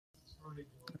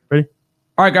Ready?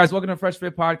 All right, guys, welcome to Fresh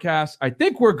Fit Podcast. I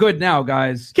think we're good now,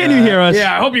 guys. Can you hear us?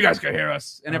 Yeah, I hope you guys can hear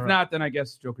us. And if not, then I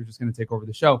guess Joker's just going to take over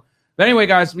the show. But anyway,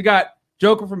 guys, we got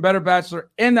Joker from Better Bachelor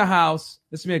in the house.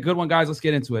 This is going to be a good one, guys. Let's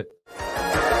get into it.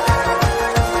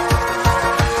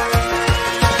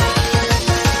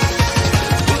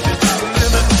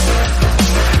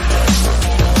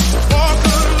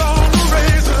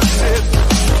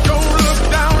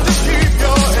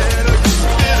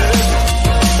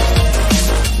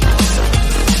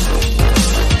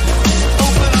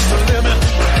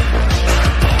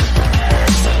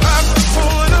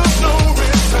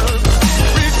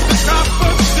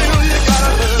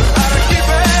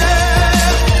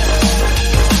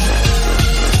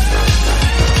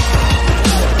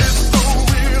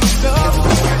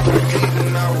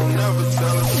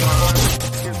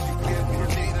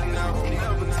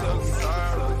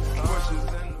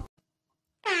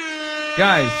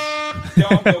 Guys,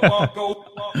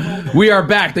 we are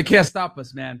back. They can't stop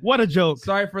us, man. What a joke.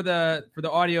 Sorry for the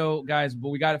audio, guys, but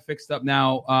we got it fixed up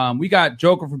now. We got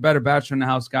Joker from Better Bachelor in the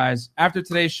house, guys. After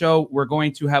today's show, we're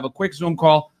going to have a quick Zoom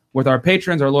call with our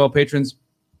patrons, our loyal patrons,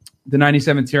 the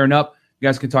 97 tier and up. You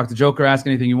guys can talk to Joker, ask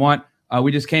anything you want.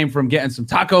 We just came from getting some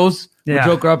tacos with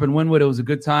Joker up in Wynwood. It was a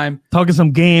good time. Talking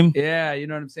some game. Yeah, you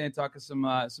know what I'm saying? Talking some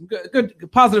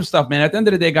good positive stuff, man. At the end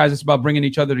of the day, guys, it's about bringing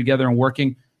each other together and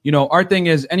working. You know, our thing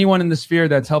is anyone in the sphere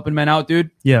that's helping men out,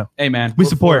 dude. Yeah. Hey, man. We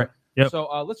support it. Yep. So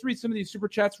let's read some of these super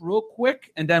chats real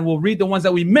quick, and then we'll read the ones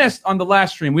that we missed on the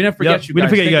last stream. We didn't forget you guys.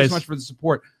 Thank you so much for the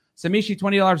support. Samishi,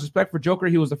 $20 respect for Joker.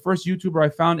 He was the first YouTuber I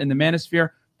found in the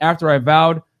manosphere after I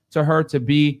vowed to her to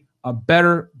be a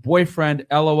better boyfriend.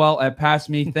 LOL at Pass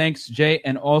Me. Thanks, Jay.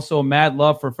 And also mad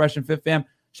love for Fresh and Fit Fam.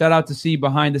 Shout out to C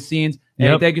behind the scenes.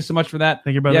 Hey, thank you so much for that.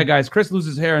 Thank you, brother. Yeah, guys, Chris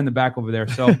loses hair in the back over there.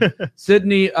 So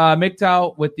Sydney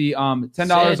MGTOW with the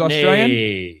 $10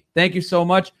 Australian. Thank you so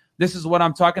much. This is what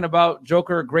I'm talking about.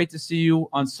 Joker, great to see you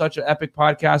on such an epic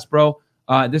podcast, bro.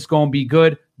 This going to be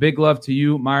good. Big love to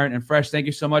you, Myron and Fresh. Thank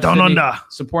you so much. Sydney,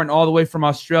 supporting all the way from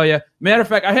Australia. Matter of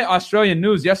fact, I hit Australian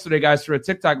news yesterday, guys, for a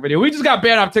TikTok video. We just got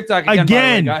banned off TikTok again. By the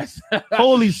way, guys.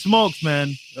 Holy smokes,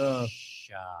 man.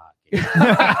 Dale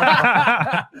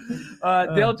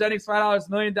Jennings, $5 $1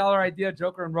 million idea.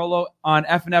 Joker and Rolo on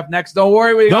FNF next. Don't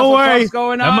worry, we got some stuff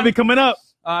going on. I'm gonna be coming up.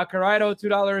 Corrado,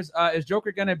 $2. Is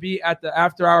Joker gonna be at the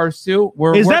after hours too?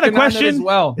 Is that a question? As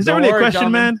well. Is that really a question,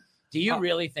 gentlemen? Man? Do you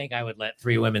really think I would let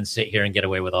three women sit here and get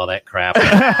away with all that crap?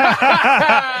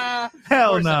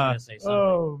 Hell no.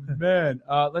 Oh man.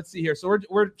 Let's see here. So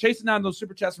we're chasing down those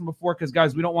super chats from before because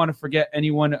guys, we don't want to forget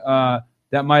anyone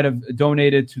that might have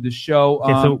donated to the show.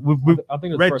 Okay, so I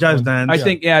think Red Jazz Dan. I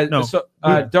think No. So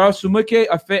Dara Sumuke,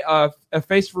 a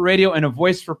face for radio and a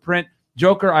voice for print.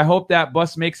 Joker, I hope that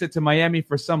bus makes it to Miami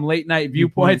for some late night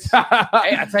viewpoints. Hey,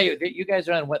 I tell you, you guys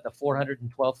are on the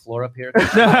 412th floor up here.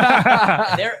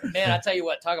 Man, I tell you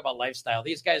what, talk about lifestyle.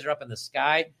 These guys are up in the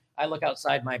sky. I look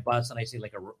outside my bus and I see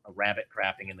like a rabbit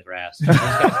crapping in the grass.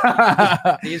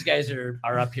 These guys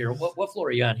are up here. What floor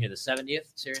are you on here? The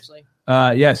 70th? Seriously?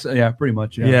 Yes. Yeah, pretty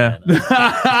much. Yeah.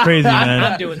 Crazy, man.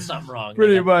 I'm doing something wrong.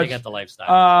 Pretty much. They got the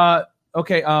lifestyle.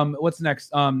 Okay. What's next?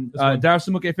 Dara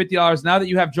Sumuke, $50. Now that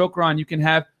you have Joker on, you can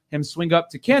have him swing up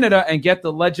to Canada and get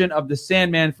the Legend of the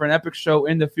Sandman for an epic show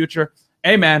in the future.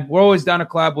 Hey, man, we're always down to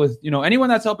collab with anyone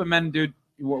that's helping men, dude.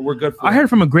 We're good for. I heard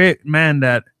from a great man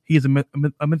that he's a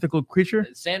mythical creature.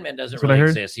 Sandman doesn't really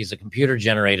exist. He's a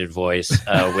computer-generated voice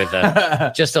with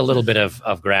just a little bit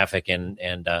of graphic and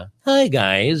hi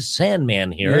guys,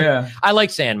 Sandman here. Yeah, I like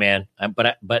Sandman,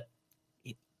 but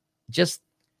just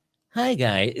hi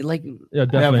guy, like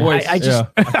definitely.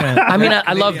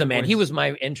 I love the man. He was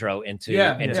my intro into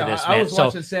this. Man. I was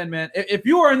watching Sandman. If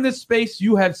you are in this space,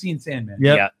 you have seen Sandman.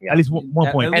 Yeah. At least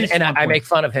one point. And I make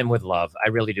fun of him with love. I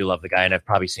really do love the guy, and I've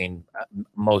probably seen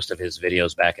most of his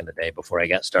videos back in the day before I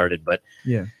got started. But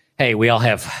hey, we all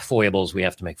have foibles we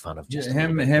have to make fun of. Just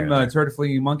him, Turtle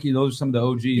Flinging Monkey. Those are some of the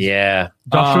OGs. Yeah.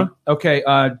 Joshua. Okay.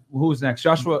 Who's next?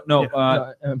 Joshua.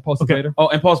 No. Impulsive Vader. Oh,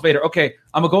 Impulse Vader. Okay.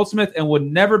 I'm a goldsmith and would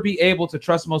never be able to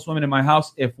trust most women in my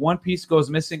house. If one piece goes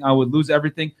missing, I would lose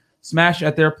everything. Smash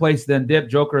at their place, then dip.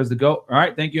 Joker is the GOAT. All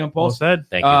right. Thank you, Impulse. Well said.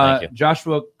 Thank you.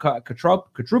 Joshua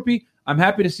Katrupi. I'm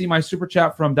happy to see my super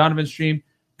chat from Donovan's stream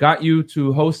got you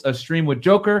to host a stream with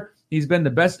Joker. He's been the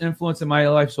best influence in my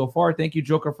life so far. Thank you,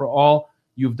 Joker, for all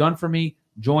you've done for me.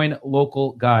 Join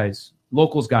Locals guys.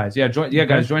 Yeah,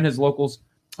 guys, join his Locals.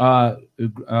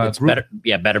 It's group.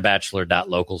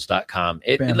 betterbachelor.locals.com.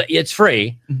 It's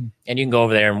free, and you can go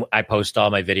over there, and I post all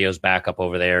my videos back up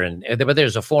over there. But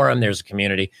there's a forum, there's a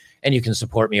community, and you can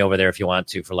support me over there if you want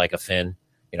to for like a fin.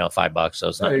 $5. So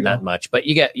it's not much, but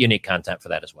you get unique content for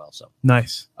that as well. So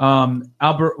nice.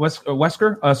 Albert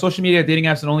Wesker, social media, dating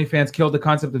apps, and OnlyFans killed the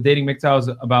concept of dating. MGTOW is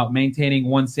about maintaining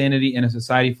one's sanity in a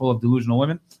society full of delusional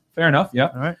women. Fair enough. Yeah.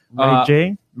 All right. Ray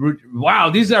J. Wow,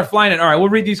 these are flying in. All right, we'll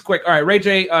read these quick. All right, Ray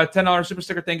J, $10 super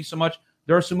sticker. Thank you so much.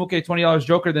 Dorsumuke, $20.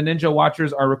 Joker, the Ninja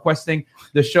Watchers are requesting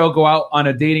the show go out on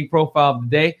a dating profile of the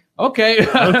day. Okay.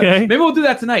 Maybe we'll do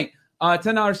that tonight.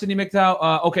 $10 Sydney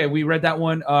MGTOW. Okay, we read that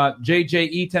one.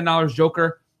 JJE, $10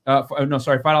 Joker.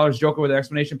 $5 Joker with an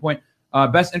exclamation point.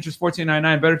 Best interest,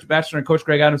 $14.99. Better Bachelor and Coach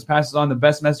Greg Adams passes on the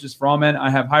best messages for all men. I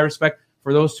have high respect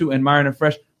for those two and Myron and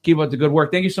Fresh. Keep up the good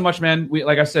work. Thank you so much, man.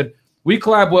 Like I said, we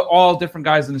collab with all different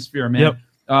guys in the sphere, man. Yep.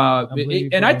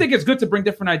 I think it's good to bring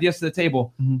different ideas to the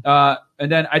table. Mm-hmm.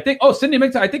 And then I think, Sydney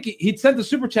MGTOW, I think he sent the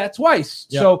super chat twice.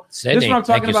 Yep. So Sydney, this is what I'm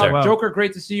talking about. Wow. Joker,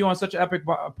 great to see you on such an epic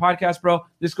podcast, bro.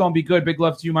 This is going to be good. Big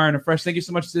love to you, Myron and Fresh. Thank you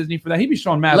so much, Sydney, for that. He'd be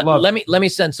showing mad love. Let me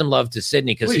send some love to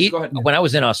Sydney because when I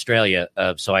was in Australia,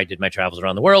 so I did my travels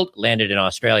around the world, landed in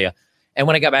Australia. And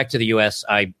when I got back to the U.S.,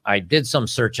 I did some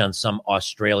search on some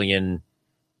Australian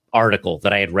article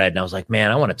that I had read. And I was like,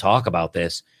 man, I want to talk about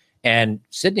this. And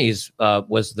Sydney's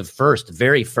was the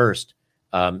very first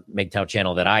MGTOW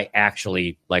channel that I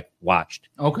actually watched.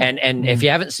 Okay. And if you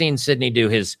haven't seen Sydney do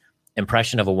his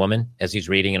impression of a woman as he's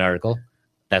reading an article,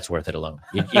 that's worth it alone.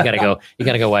 You gotta go. You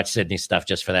gotta go watch Sydney's stuff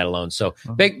just for that alone. So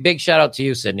big shout out to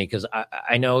you, Sydney, because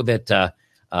I know that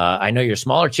I know you're a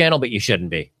smaller channel, but you shouldn't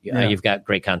be. You've got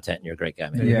great content and you're a great guy,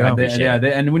 man.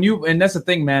 And that's the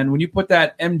thing, man. When you put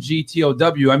that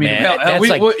MGTOW, I mean, man,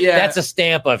 that's a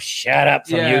stamp of shut up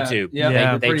from YouTube.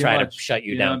 Yeah, they try to shut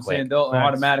you down quick. They'll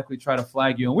automatically try to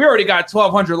flag you. And we already got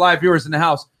 1,200 live viewers in the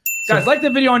house. Guys, like the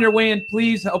video on your way in.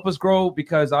 Please help us grow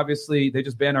because obviously they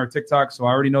just banned our TikTok. So I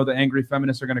already know the angry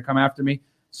feminists are going to come after me.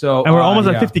 So and we're almost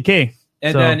at 50K.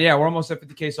 And then, we're almost at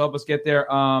 50K, so help us get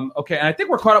there. Okay, and I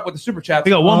think we're caught up with the super chats. We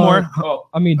got one more.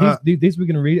 I mean, these we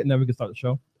can read it, and then we can start the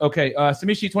show. Okay,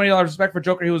 Samishi, $20 respect for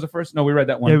Joker. He was the first. No, we read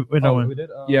that one. Yeah, we read that one. We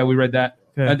did? We read that.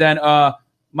 Okay. And then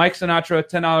Mike Sinatra,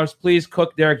 $10. Please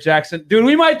cook Derek Jackson. Dude,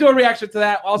 we might do a reaction to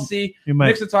that. I'll see.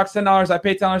 Nixon Talks, $10. I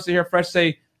pay $10 to hear Fresh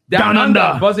say, Down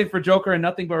under. Buzzing for Joker and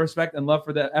nothing but respect and love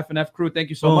for the FNF crew. Thank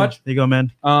you so much. There you go,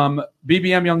 man.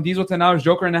 BBM Young Diesel, $10.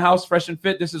 Joker in the house, fresh and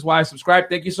fit. This is why I subscribe.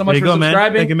 Thank you so much for subscribing.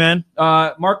 Man. Thank you, man.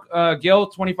 Mark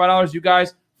Gill, $25. You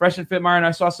guys, fresh and fit, Myron.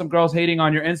 I saw some girls hating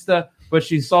on your Insta, but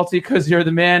she's salty because you're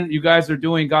the man. You guys are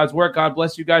doing God's work. God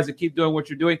bless you guys and keep doing what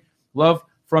you're doing. Love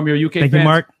from your UK fans. You,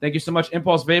 Mark. Thank you so much.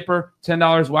 Impulse Vapor,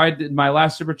 $10. Why did my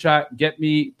last super chat get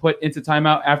me put into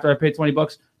timeout after I paid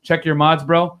 $20? Check your mods,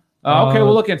 bro. Okay,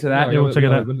 we'll look into that. Yeah, we'll check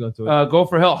it out. Go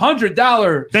for Hill,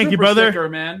 $100. Thank you, brother. Sticker,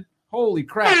 man. Holy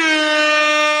crap.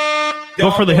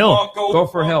 Go for the Hill. Go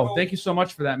for Hill. Thank you so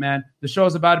much for that, man. The show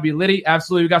is about to be litty.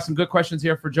 Absolutely. We got some good questions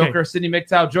here for Joker. Okay. Sydney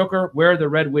MGTOW. Joker, wear the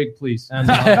red wig, please. And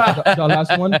the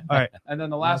last one. All right. And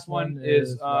then the last one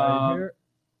is right here.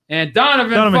 And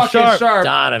Donovan fucking Sharp.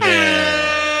 Donovan.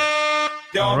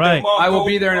 All right. I will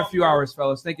be there in a few hours,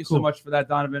 fellas. Thank you so much for that,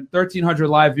 Donovan. 1,300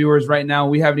 live viewers right now.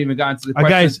 We haven't even gotten to the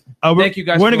questions. Guys, thank you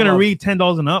guys. We're only going to read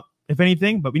 $10 and up, if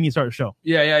anything, but we need to start the show.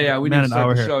 Yeah. We need to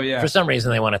start the show, yeah. For some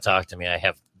reason, they want to talk to me.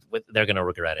 They're going to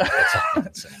regret it.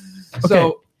 That's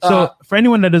all. So for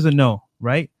anyone that doesn't know,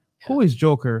 right, who is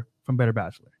Joker from Better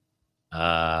Bachelor?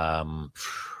 I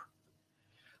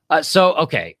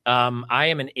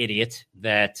am an idiot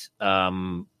that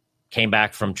came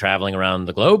back from traveling around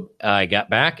the globe. I got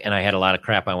back and I had a lot of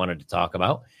crap I wanted to talk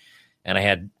about. And I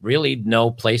had really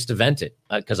no place to vent it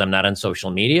because I'm not on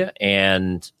social media.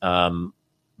 And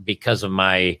because of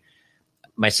my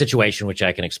situation, which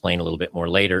I can explain a little bit more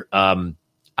later,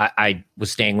 I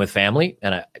was staying with family.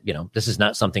 And, this is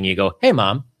not something you go, hey,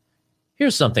 Mom,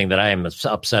 here's something that I am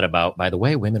upset about. By the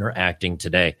way, women are acting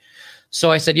today.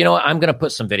 So I said, I'm going to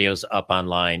put some videos up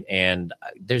online. And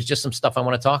there's just some stuff I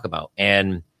want to talk about.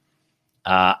 And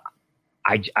I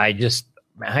just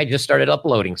started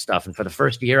uploading stuff, and for the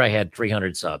first year I had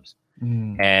 300 subs,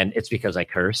 and it's because I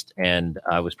cursed and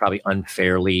I was probably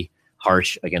unfairly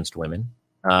harsh against women.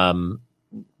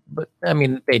 But I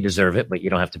mean, they deserve it, but you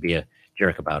don't have to be a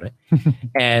jerk about it.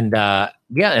 And and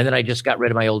then I just got rid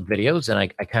of my old videos, and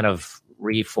I kind of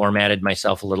reformatted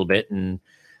myself a little bit and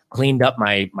cleaned up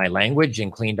my language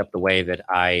and cleaned up the way that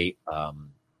I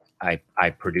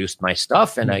produced my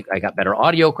stuff, and I got better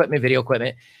audio equipment, video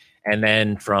equipment. And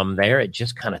then from there, it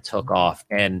just kind of took off.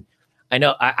 And I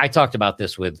know I talked about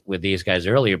this with these guys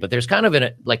earlier, but there's kind of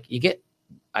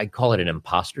I call it an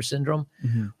imposter syndrome,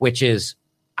 which is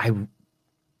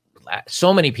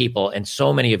so many people and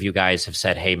so many of you guys have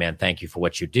said, hey man, thank you for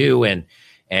what you do. And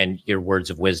and your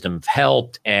words of wisdom have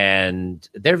helped. And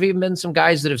there have even been some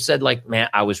guys that have said, like, man,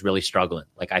 I was really struggling.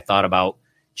 Like, I thought about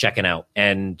checking out,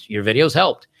 and your videos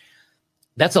helped.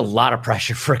 That's a lot of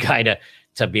pressure for a guy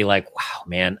to be like, wow,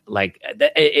 man, like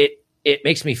it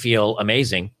makes me feel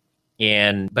amazing.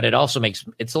 But it also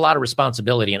it's a lot of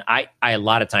responsibility. And I a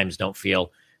lot of times don't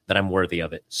feel that I'm worthy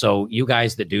of it. So you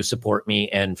guys that do support me,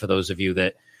 and for those of you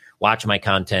that watch my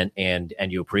content and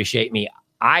you appreciate me,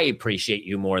 I appreciate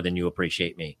you more than you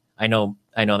appreciate me. I know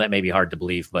that may be hard to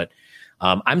believe, but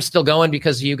I'm still going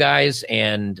because of you guys.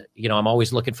 And, I'm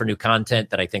always looking for new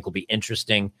content that I think will be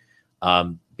interesting.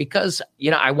 Because,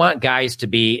 I want guys to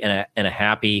be in a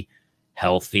happy,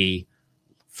 healthy,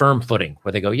 firm footing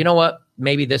where they go, you know what,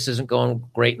 maybe this isn't going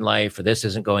great in life, or this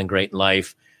isn't going great in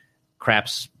life.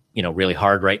 Crap's, really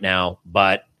hard right now,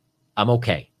 but I'm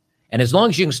okay. And as long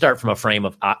as you can start from a frame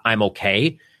of I'm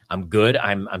okay, I'm good,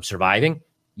 I'm surviving,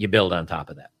 you build on top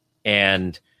of that.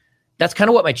 And that's kind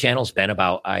of what my channel's been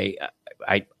about.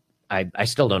 I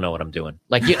still don't know what I'm doing.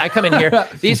 Like, I come in here,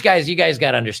 you guys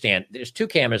got to understand, there's 2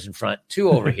 cameras in front, 2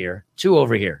 over here, 2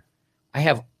 over here.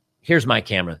 Here's my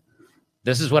camera.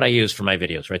 This is what I use for my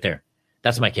videos right there.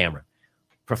 That's my camera.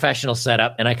 Professional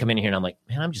setup. And I come in here and I'm like,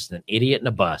 man, I'm just an idiot in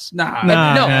a bus. But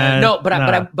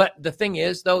the thing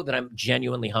is, though, that I'm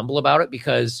genuinely humble about it,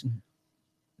 because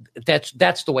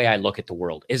that's the way I look at the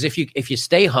world, is if you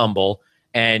stay humble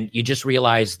and you just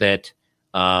realize that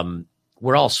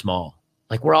we're all small.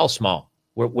 Like, we're all small.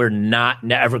 We're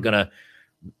never gonna.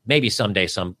 Maybe someday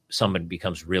someone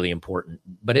becomes really important.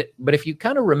 But if you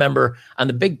kind of remember on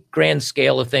the big grand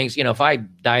scale of things, if I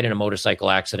died in a motorcycle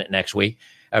accident next week,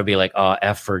 I would be like, oh,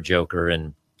 F for Joker,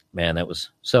 and man, that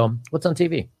was so. What's on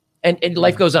TV? And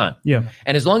life goes on. Yeah.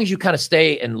 And as long as you kind of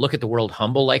stay and look at the world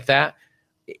humble like that,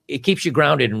 it keeps you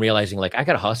grounded and realizing, like, I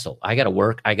got to hustle, I got to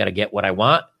work, I got to get what I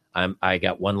want. I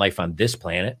got one life on this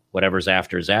planet. Whatever's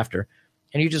after is after.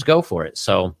 And you just go for it.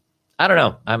 So I don't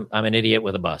know. I'm an idiot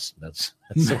with a bus. That's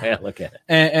the way I look at it.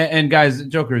 And guys,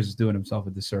 Joker is doing himself a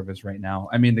disservice right now.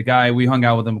 I mean, the guy, we hung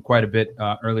out with him quite a bit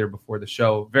earlier before the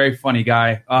show. Very funny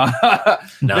guy.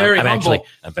 Very humble.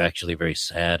 I'm actually very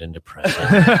sad and depressed.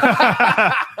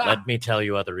 Let me tell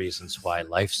you other reasons why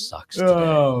life sucks today.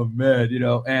 Oh man,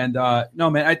 and no,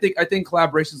 man, I think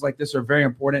collaborations like this are very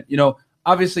important.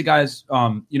 Obviously, guys,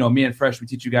 me and Fresh, we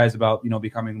teach you guys about,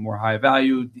 becoming more high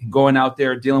value, going out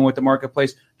there, dealing with the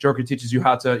marketplace. Joker teaches you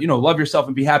how to, love yourself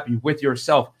and be happy with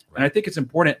yourself. Right. And I think it's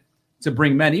important to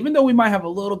bring men, even though we might have a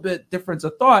little bit difference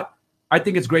of thought, I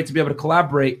think it's great to be able to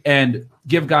collaborate and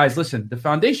give guys, listen, the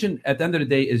foundation at the end of the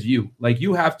day is you. Like,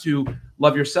 you have to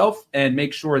love yourself and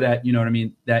make sure that,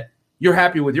 that you're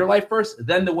happy with your life first.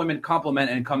 Then the women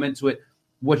complement and come into it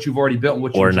what you've already built and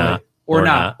what you enjoy. Or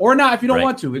not if you don't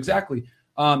want to. Exactly.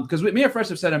 Because me and Fresh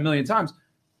have said a million times,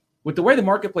 with the way the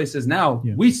marketplace is now,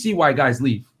 we see why guys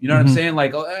leave. You know what I'm saying?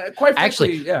 Like, quite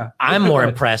frankly, actually, I'm more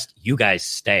impressed you guys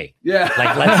stay. Yeah.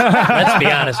 Like, let's be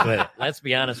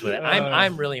honest with it.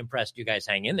 I'm really impressed you guys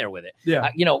hang in there with it. Yeah.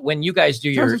 When you guys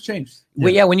do Times have changed.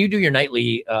 When you do your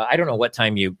nightly, I don't know what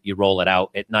time you roll it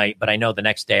out at night, but I know the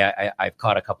next day I've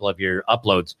caught a couple of your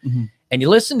uploads, and you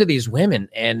listen to these women,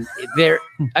 and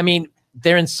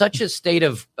they're in such a state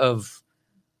of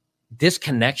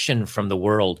disconnection from the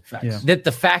world that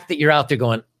the fact that you're out there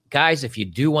going, guys, if you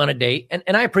do want to date,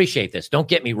 and I appreciate this, don't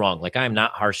get me wrong, like, I'm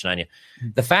not harshing on you.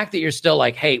 The fact that you're still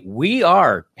like, hey, we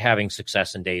are having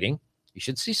success in dating. You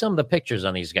should see some of the pictures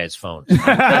on these guys' phones.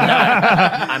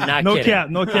 I'm not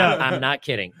kidding. No cap. I'm not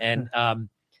kidding. And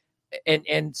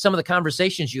some of the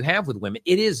conversations you have with women,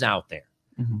 it is out there.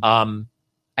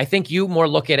 I think you more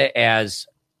look at it as,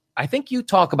 I think you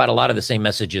talk about a lot of the same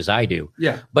messages I do.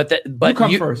 Yeah. But you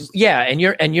come first. Yeah. And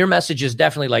your message is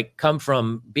definitely like, come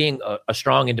from being a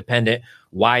strong, independent,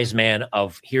 wise man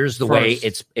of here's the way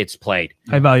it's played.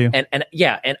 High value.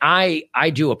 And I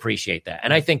do appreciate that.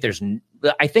 And I think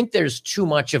there's too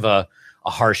much of a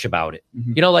harsh about it.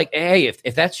 Like, hey,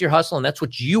 if that's your hustle and that's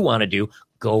what you want to do,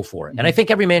 go for it. And I think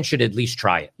every man should at least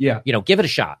try it. Yeah. Give it a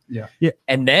shot. Yeah.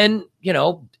 And then,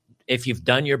 if you've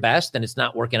done your best and it's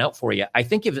not working out for you, I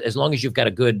think as long as you've got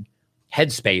a good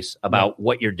headspace about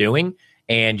what you're doing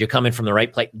and you're coming from the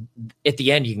right place, at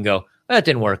the end you can go, that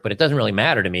didn't work, but it doesn't really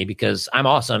matter to me because I'm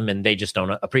awesome and they just don't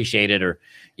appreciate it, or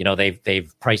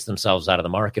they've priced themselves out of the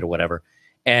market or whatever.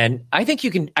 And I think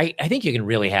you can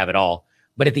really have it all.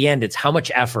 But at the end, it's how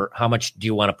much effort, how much do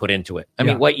you want to put into it? I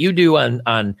mean, what you do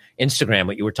on Instagram,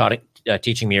 what you were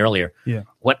teaching me earlier. Yeah.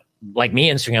 Like me,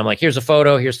 Instagram, like, here's a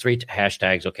photo, here's 3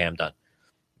 hashtags. Okay, I'm done.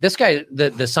 This guy,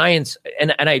 the science,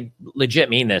 and I legit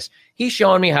mean this. He's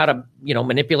showing me how to,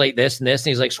 manipulate this and this.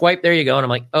 And he's like, swipe, there you go. And I'm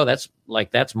like, oh,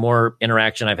 that's more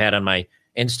interaction I've had on my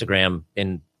Instagram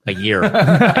in a year, in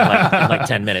like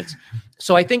 10 minutes.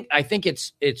 So I think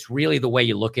it's really the way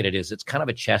you look at it is it's kind of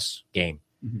a chess game.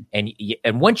 Mm-hmm.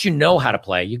 And once you know how to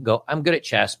play, you can go, I'm good at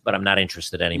chess, but I'm not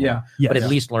interested anymore. But at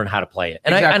least learn how to play it.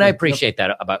 And I appreciate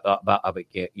that about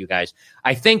you guys.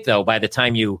 I think though, by the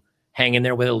time you hang in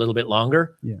there with it a little bit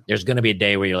longer, there's going to be a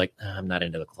day where you're like, I'm not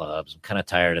into the clubs. I'm kind of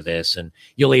tired of this. And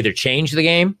you'll either change the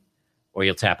game or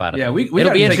you'll tap out of it. We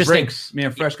it'll be interesting. Breaks. Me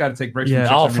and Fresh got to take breaks.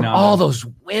 From all those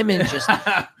women just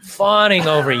fawning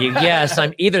over you. Yes,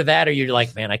 I'm either that or you're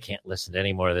like, man, I can't listen to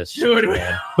any more of this shit,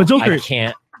 man. But Joker, I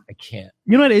can't.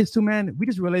 You know what it is too, man? We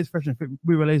just realized, Fresh and Fit,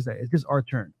 we realized that it's just our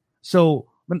turn. So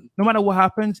no matter what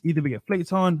happens, either we get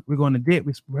flakes on, we're going on a date,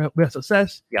 we have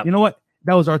success. Yep. You know what?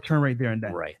 That was our turn right there and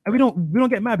then. Right. And we don't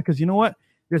get mad because you know what?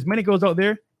 There's many girls out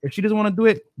there. If she doesn't want to do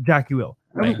it, Jackie will.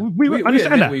 Right. We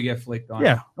understand that. We get flaked on.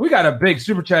 Yeah. We got a big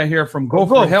super chat here from Go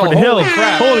for the Hill.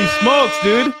 Holy smokes,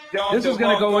 dude. This is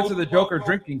going to go into the Joker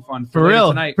drinking fund for real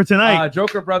tonight. For tonight.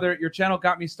 Joker brother, your channel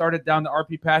got me started down the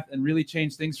RP path and really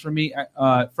changed things for me.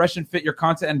 Fresh and Fit, your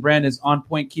content and brand is on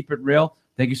point. Keep it real.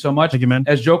 Thank you so much. Thank you, man.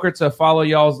 As Joker, to follow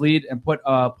y'all's lead and put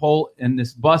a poll in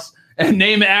this bus and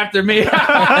name it after me.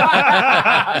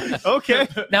 Okay.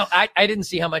 Now, I didn't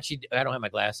see how much I don't have my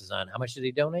glasses on. How much did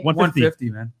he donate?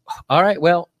 150, man. All right.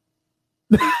 Well,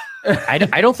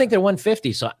 I don't think they're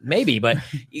 150, so maybe, but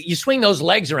you swing those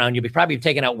legs around, you'll be probably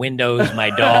taking out windows,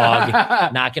 my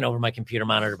dog, knocking over my computer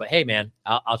monitor. But hey, man,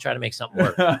 I'll try to make something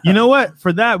work. You know what?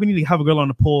 For that, we need to have a girl on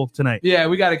the pole tonight. Yeah,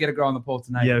 we got to get a girl on the pole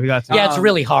tonight. Yeah, we got to. Yeah, it's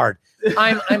really hard.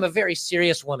 I'm a very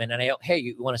serious woman, and hey,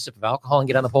 you want a sip of alcohol and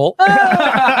get on the pole?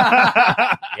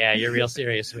 Yeah, you're real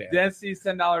serious. Dan sees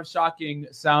 $10 shocking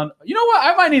sound. You know what?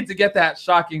 I might need to get that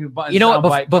shocking button. You know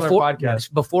what?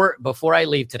 Before I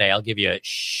leave today, I'll give you a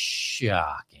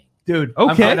shocking. Dude,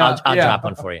 okay, I'll drop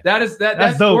one for you. That's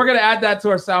we're gonna add that to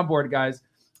our soundboard, guys.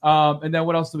 And then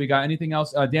what else do we got? Anything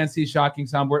else? Dan C shocking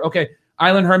soundboard. Okay,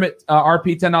 Island Hermit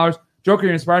RP $10. Joker,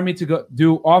 you inspired me to go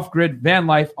do off-grid van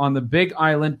life on the Big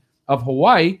Island of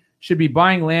Hawaii. Should be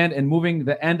buying land and moving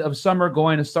the end of summer,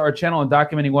 going to start a channel and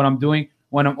documenting what I'm doing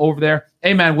when I'm over there.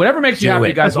 Hey man, whatever makes you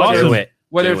happy, guys.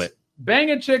 Whether it's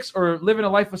banging chicks or living a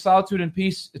life of solitude and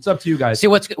peace, it's up to you guys. See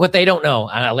what they don't know,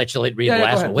 and I'll let you read the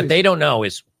last one. Please. What they don't know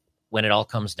is when it all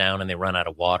comes down and they run out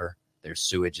of water, their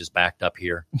sewage is backed up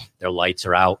here, their lights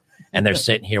are out, and they're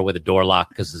sitting here with a door locked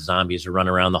because the zombies are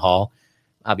running around the hall.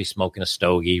 I'll be smoking a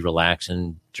stogie,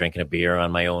 relaxing, drinking a beer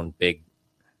on my own big,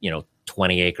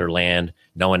 20-acre land.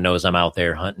 No one knows I'm out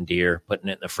there hunting deer, putting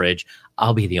it in the fridge.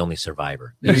 I'll be the only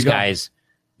survivor. These guys,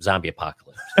 zombie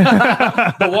apocalypse.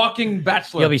 The walking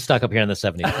bachelor. You'll be stuck up here in the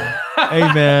 70s.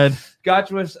 Hey, man.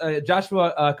 Joshua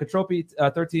Katropi,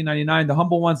 13.99. The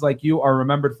humble ones like you are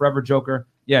remembered forever, Joker.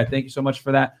 Yeah, thank you so much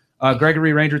for that.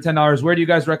 Gregory Ranger, $10. Where do you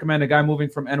guys recommend a guy moving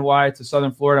from NY to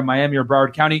Southern Florida, Miami, or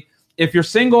Broward County? If you're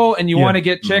single and you want to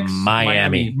get chicks,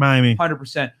 Miami,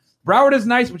 100%. Broward is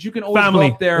nice, but you can always go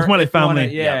up there. It's one family.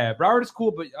 Yeah, Broward is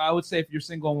cool, but I would say if you're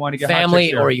single and want to get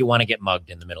family, or you want to get mugged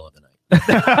in the middle of the night.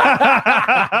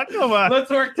 Come on. Let's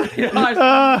work.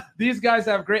 These guys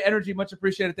have great energy. Much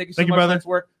appreciated. Thank you so much. Brother. Let's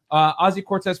work. Ozzy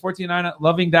Cortez 14.9.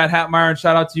 Loving that hat, Myron.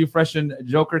 Shout out to you, Fresh and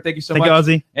Joker. Thank you so much. Thank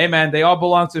you, Ozzy. Hey, man, they all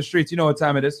belong to the streets. You know what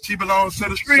time it is. She belongs to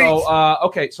the streets. So,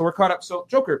 okay, so we're caught up. So,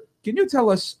 Joker, can you tell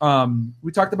us?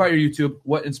 We talked about your YouTube.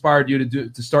 What inspired you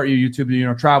to start your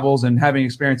YouTube? Travels and having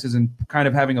experiences and kind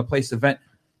of having a place to vent.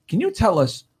 Can you tell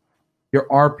us your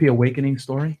RP awakening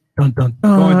story? Dun, dun,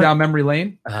 dun. Going down memory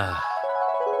lane.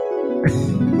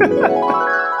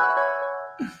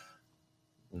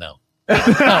 No.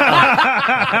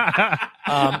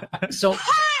 So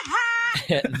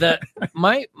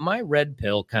my red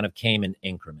pill kind of came in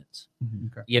increments.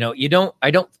 Okay.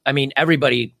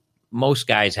 Everybody, most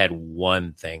guys had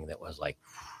one thing that was like,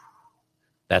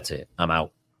 that's it, I'm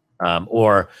out.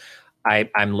 Or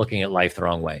I'm looking at life the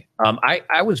wrong way.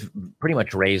 I was pretty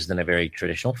much raised in a very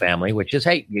traditional family, which is,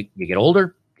 hey, you get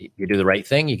older, you do the right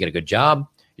thing, you get a good job,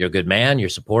 you're a good man, you're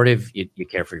supportive, you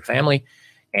care for your family,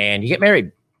 and you get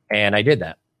married. And I did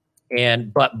that.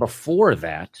 But before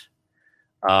that,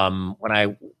 when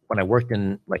I worked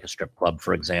in like a strip club,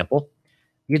 for example,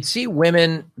 you'd see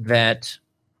women that,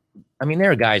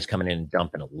 there are guys coming in and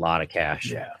dumping a lot of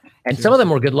cash. Yeah. And some of them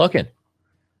were good looking,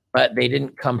 but they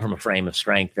didn't come from a frame of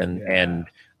strength and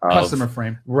customer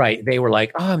frame. Right. They were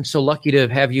like, oh, I'm so lucky to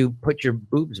have you put your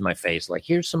boobs in my face. Like,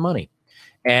 here's some money.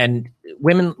 And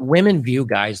women view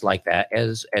guys like that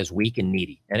as weak and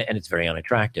needy, and it's very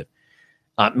unattractive.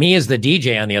 Me as the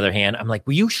DJ, on the other hand, I'm like,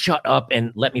 will you shut up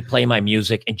and let me play my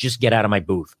music and just get out of my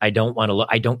booth? I don't want to look.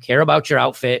 I don't care about your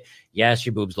outfit. Yes,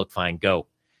 your boobs look fine. Go.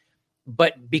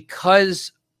 But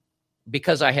because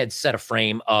because I had set a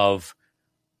frame of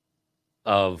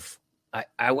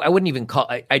I wouldn't even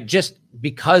call I just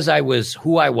because I was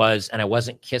who I was and I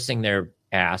wasn't kissing their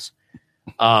ass,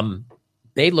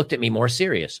 they looked at me more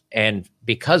serious. And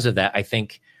because of that, I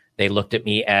think they looked at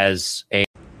me as a...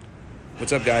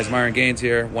 What's up, guys? Myron Gaines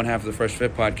here, one half of the Fresh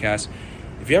Fit podcast.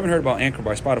 If you haven't heard about Anchor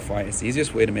by Spotify, it's the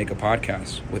easiest way to make a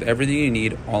podcast with everything you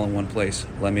need all in one place.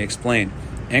 Let me explain.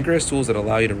 Anchor has tools that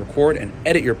allow you to record and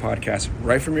edit your podcast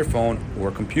right from your phone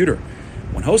or computer.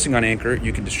 When hosting on Anchor,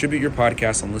 you can distribute your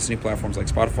podcast on listening platforms like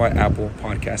Spotify, Apple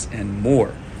Podcasts, and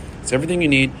more. It's everything you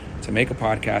need to make a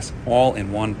podcast all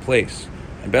in one place.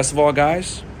 And best of all,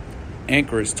 guys,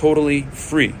 Anchor is totally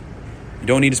free. You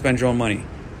don't need to spend your own money.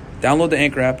 Download the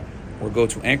Anchor app or go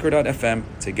to anchor.fm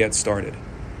to get started.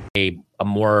 A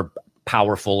more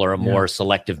powerful or a more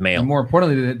selective male. And more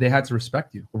importantly, they had to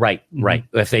respect you. Right.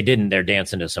 If they didn't, they're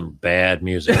dancing to some bad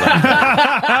music.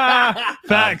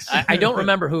 Facts. I don't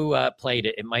remember who played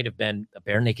it. It might have been a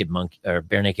Bare Naked Monkey or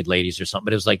Bare Naked Ladies or something.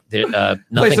 But it was like Play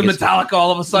nothing. some Metallica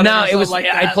all of a sudden. No, it was. Like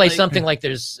I'd that, play like, something like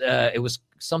there's. It was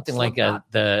something like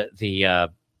the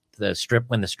strip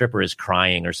when the stripper is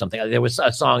crying or something. There was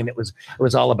a song that was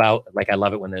all about like I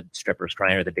love it when the stripper's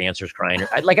crying or the dancer's crying.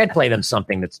 I'd play them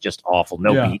something that's just awful,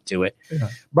 no beat to it. Yeah.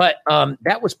 But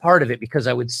that was part of it because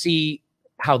I would see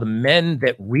how the men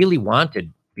that really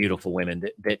wanted beautiful women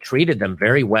that treated them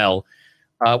very well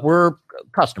were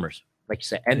customers, like you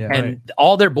said, and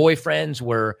all their boyfriends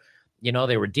were,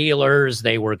 they were dealers,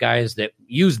 they were guys that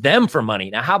used them for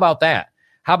money. Now, how about that?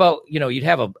 How about, you'd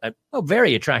have a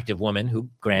very attractive woman who,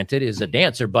 granted, is a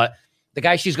dancer, but the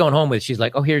guy she's going home with, she's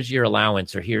like, oh, here's your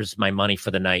allowance or here's my money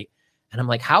for the night. And I'm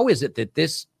like, how is it that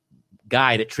this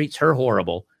guy that treats her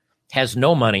horrible has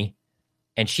no money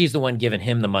and she's the one giving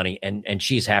him the money and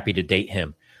she's happy to date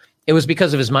him? It was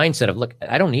because of his mindset of, look,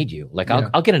 I don't need you. Like,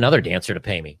 I'll get another dancer to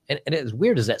pay me. And as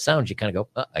weird as that sounds, you kind of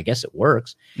go, I guess it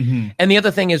works. Mm-hmm. And the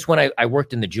other thing is when I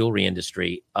worked in the jewelry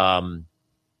industry, when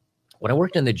I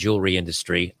worked in the jewelry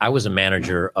industry, I was a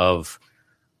manager of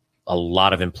a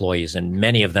lot of employees, and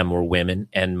many of them were women,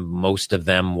 and most of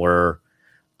them were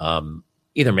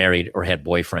either married or had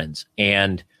boyfriends.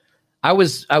 And I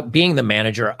was being the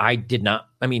manager.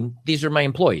 These are my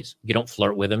employees. You don't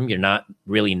flirt with them. You're not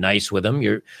really nice with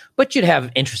them. But you'd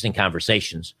have interesting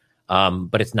conversations.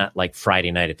 But it's not like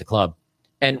Friday night at the club.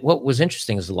 And what was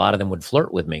interesting is a lot of them would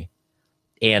flirt with me.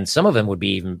 And some of them would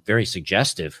be even very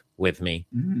suggestive with me.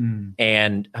 Mm-hmm.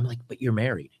 And I'm like, but you're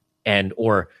married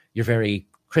or you're very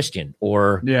Christian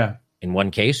or in one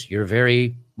case, you're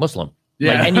very Muslim.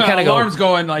 Yeah. Like, and you kind of go, alarms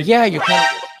going like, you're kind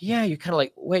of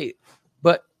like, wait,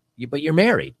 but you're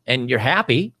married and you're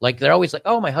happy. Like they're always like,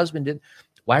 oh, my husband did.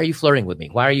 Why are you flirting with me?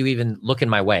 Why are you even looking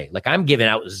my way? Like I'm giving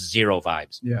out zero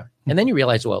vibes. Yeah. And then you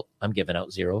realize, well, I'm giving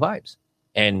out zero vibes.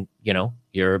 And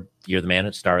you're the man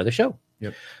and star of the show.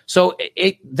 Yep. So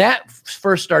that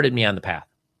first started me on the path.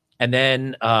 And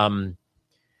then I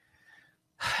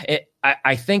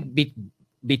think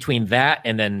between that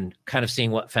and then kind of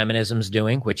seeing what feminism's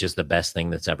doing, which is the best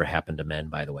thing that's ever happened to men,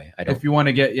 by the way. If you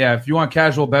want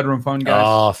casual bedroom fun, guys.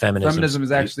 Oh, feminism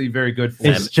is actually very good for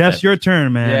It's just your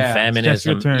turn, man. Yeah.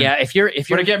 Feminism. Your turn. Yeah. If you're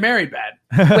to get married bad.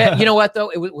 Well, you know what though?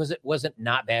 It wasn't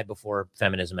not bad before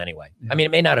feminism anyway. Yeah. I mean,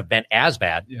 it may not have been as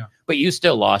bad, but you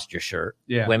still lost your shirt.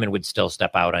 Yeah. Women would still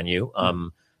step out on you.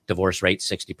 Divorce rate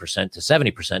 60% to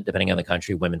 70%, depending on the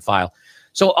country, women file.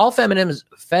 So all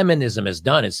feminism has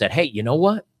done is said, hey, you know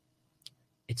what?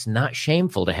 It's not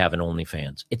shameful to have an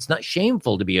OnlyFans. It's not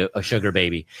shameful to be a sugar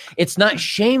baby. It's not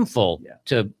shameful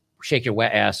to shake your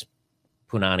wet ass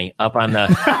punani up on the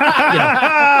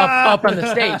up on the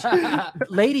stage.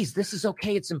 Ladies, this is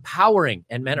okay. It's empowering.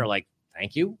 And men are like,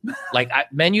 thank you. Like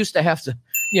men used to have to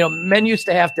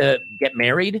get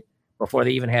married before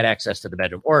they even had access to the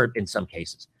bedroom, or in some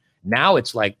cases. Now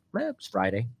it's like, it's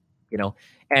Friday,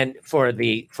 And for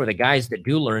the guys that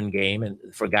do learn game and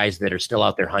for guys that are still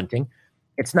out there hunting,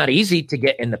 it's not easy to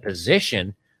get in the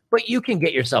position, but you can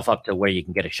get yourself up to where you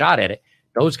can get a shot at it.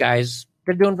 Those guys,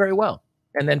 they're doing very well.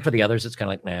 And then for the others, it's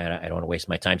kind of like, I don't want to waste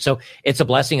my time. So it's a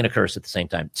blessing and a curse at the same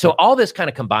time. So all this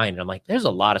kind of combined, and I'm like, there's a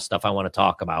lot of stuff I want to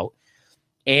talk about.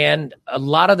 And a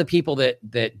lot of the people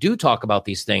that do talk about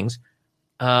these things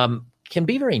can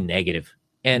be very negative.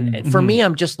 And for me,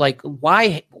 I'm just like,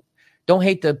 why don't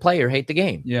hate the player, hate the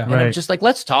game. Yeah. And I'm just like,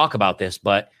 let's talk about this,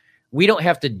 but we don't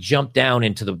have to jump down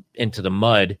into the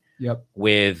mud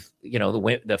with,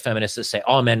 the feminists that say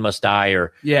all men must die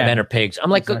or men are pigs.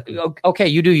 I'm like, okay,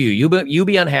 you do you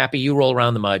be unhappy. You roll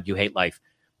around the mud. You hate life.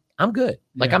 I'm good.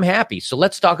 Like I'm happy. So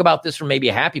let's talk about this from maybe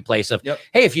a happy place of,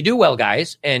 hey, if you do well,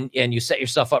 guys, and you set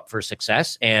yourself up for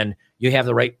success and you have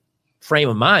the right frame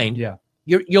of mind,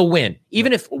 You'll win.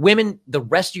 Even if women the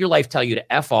rest of your life tell you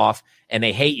to F off and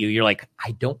they hate you, you're like,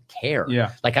 I don't care.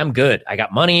 Yeah. Like, I'm good. I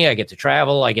got money. I get to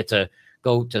travel. I get to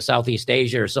go to Southeast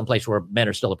Asia or someplace where men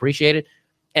are still appreciated.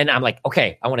 And I'm like,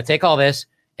 okay, I want to take all this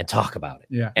and talk about it.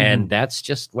 Yeah. And that's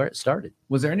just where it started.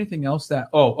 Was there anything else that?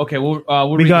 Oh, okay. We'll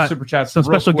We read got the super chats. Some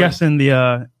real special quick. guests in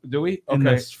the Do we? in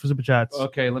the Okay. super chats.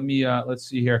 Okay. Let's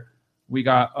see here. We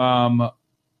got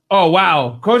Oh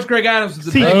wow, Coach Greg Adams is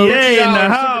the CJ in the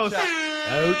super house.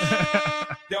 chat.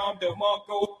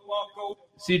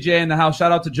 CJ in the house.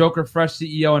 Shout out to Joker, Fresh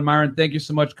CEO, and Myron. Thank you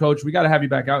so much, Coach. We got to have you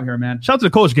back out here, man. Shout out to the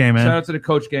coach game, man. Shout out to the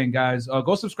Coach Gang, guys.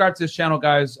 Go subscribe to this channel,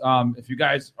 guys. If you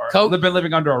guys are Coach- been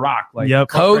living under a rock, like Yep.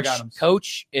 Greg Adams.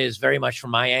 Coach is very much from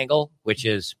my angle, which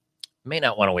is you may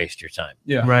not want to waste your time.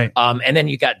 Yeah. Right. And then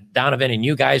you got Donovan and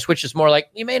you guys, which is more like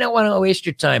you may not want to waste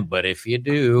your time, but if you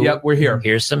do, Yep, we're here.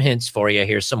 here's some hints for you.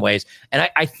 Here's some ways. And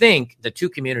I think the two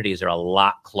communities are a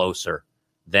lot closer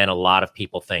than a lot of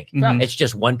people think. Mhm. It's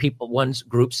just one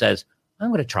group says, I'm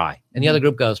going to try. And the other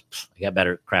group goes, I got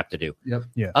better crap to do. Yep.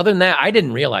 Yeah. Other than that, I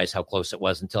didn't realize how close it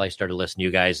was until I started listening to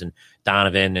you guys and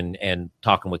Donovan and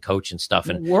talking with Coach and stuff.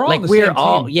 And We're all like on the we're same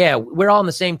all, team. yeah, we're all on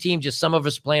the same team. Just some of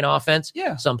us playing offense,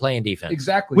 Yeah. some playing defense.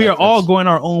 Exactly. We are That's- all going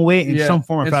our own way in Yeah, some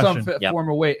form or in fashion. some Yep. form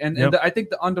or way. And, Yep. I think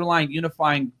the underlying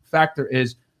unifying factor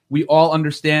is we all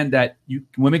understand that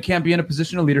women can't be in a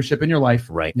position of leadership in your life,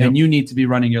 Right. and you need to be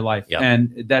running your life, Yep.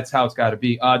 and that's how it's got to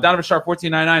be. Donovan Sharp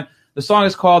 1499. The song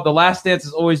is called "The Last Dance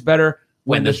Is Always Better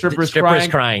When the Stripper's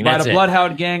Crying" by That's the it.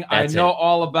 Bloodhound Gang. That's I know it.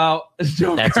 all about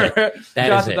Joker. That's it. That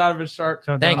Shout out is to it. Donovan Sharp.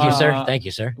 Thank you, sir. Uh, Thank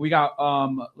you, sir. We got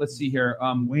let's see here.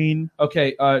 Wayne.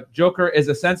 Okay, Joker is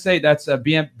a sensei. That's a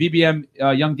BBM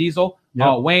Young Diesel.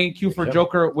 Yep. Wayne, Q for Yep.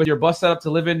 Joker. With your bus setup to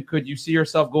live in, could you see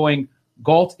yourself going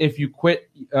Galt if you quit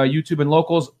YouTube and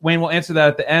locals? Wayne will answer that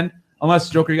at the end. Unless,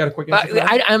 Joker, you got a quick answer for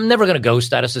that? I'm never going to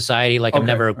ghost out of society. Like I'm Okay,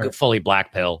 never all right. fully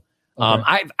black pill.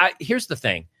 Okay. Here's the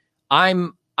thing.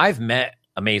 I've met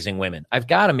amazing women. I've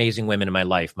got amazing women in my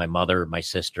life. My mother, my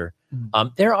sister.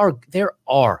 There are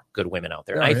good women out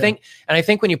there. There And are, I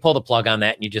think when you pull the plug on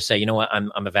that and you just say, you know what,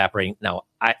 I'm evaporating. Now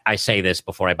I say this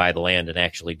before I buy the land and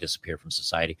actually disappear from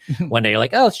society. One day you're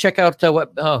like, oh, let's check out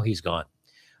what. Oh, he's gone.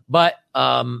 But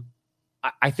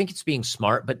I think it's being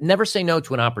smart, but never say no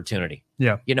to an opportunity.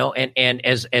 Yeah. You know, and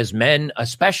as men,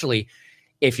 especially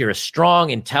if you're a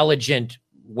strong, intelligent,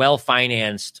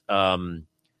 well-financed,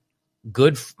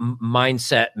 good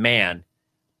mindset man,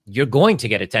 you're going to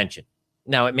get attention.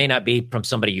 Now, it may not be from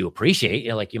somebody you appreciate. You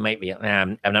know, like you might be,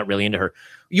 I'm not really into her.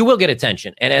 You will get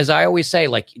attention. And as I always say,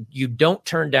 like you don't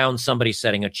turn down somebody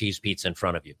setting a cheese pizza in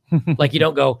front of you. Like you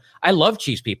don't go, I love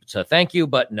cheese pizza. Thank you.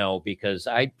 But no, because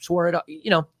I swore it, you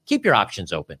know, keep your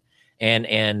options open.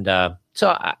 And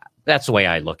that's the way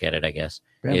I look at it, I guess,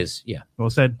 is yeah. Well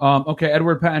said. Okay,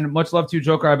 Edward Patton, much love to you,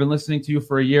 Joker. I've been listening to you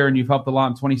for a year, and you've helped a lot.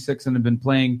 I'm 26 and have been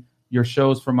playing your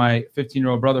shows for my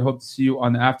 15-year-old brother. Hope to see you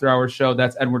on the After Hours show.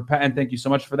 That's Edward Patton. Thank you so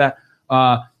much for that.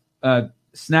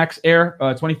 Snacks Air,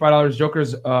 $25.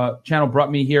 Joker's channel brought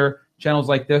me here. Channels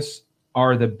like this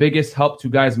are the biggest help to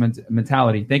guys'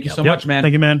 mentality. Thank you so much, man.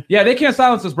 Thank you, man. Yeah, they can't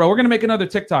silence us, bro. We're going to make another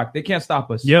TikTok. They can't stop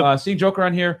us. Yep. Seeing Joker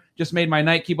on here just made my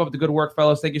night. Keep up the good work,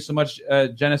 fellas. Thank you so much,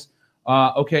 Janice.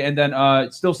 Okay, and then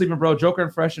Still Sleeping Bro, Joker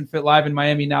and Fresh and Fit live in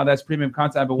Miami now. That's premium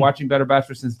content. I've been watching Better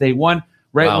Bachelor since day one,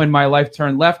 right when my life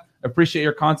turned left. Appreciate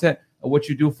your content, what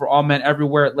you do for all men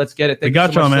everywhere. Let's get it. Thank you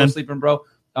so much, man. Still Sleeping Bro.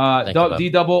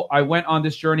 D-Double, I went on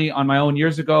this journey on my own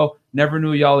years ago. Never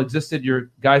knew y'all existed. You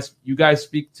guys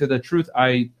speak to the truth.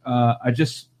 I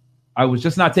was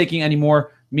just not taking any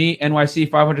more. Me,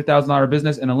 NYC, $500,000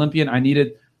 business, an Olympian. I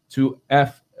needed to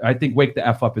wake the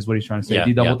F up is what he's trying to say. Yeah,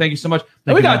 D-Double, yeah. thank you so much.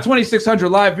 Thank We you, got man. 2,600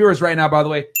 live viewers right now, by the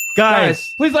way. Guys,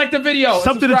 Please like the video. and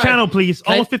sub to the subscribe. channel, please.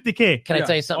 Can I- Almost 50K. Can I Yeah.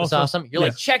 tell you something Also- awesome? You're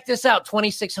like, yes. check this out,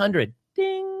 2,600.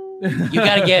 Ding. You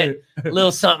got to get a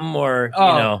little something more, Oh,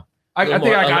 you know. I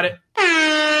think I got it.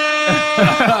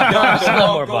 Just a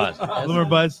little more buzz. Bloomer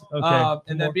Buzz. Okay.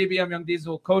 And then BBM Young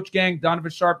Diesel, Coach Gang,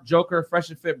 Donovan Sharp, Joker, Fresh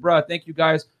and Fit, bruh. Thank you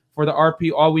guys for the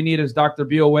RP. All we need is Dr.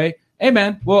 BOA. Hey,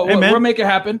 man. We'll make it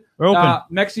happen. We're open.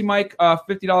 Mexi Mike,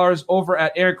 $50 over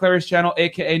at Eric Clary's channel,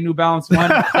 a.k.a. New Balance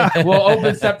One. We'll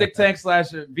open septic tank /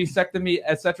 vasectomy,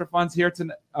 etc. funds here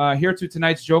to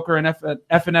tonight's Joker and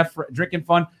F&F drinking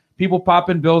fun. People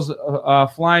popping, bills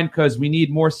flying because we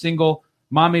need more single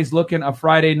mommies looking a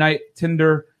Friday night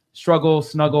Tinder struggle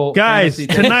snuggle. Guys,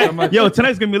 fantasy. Thank you so much.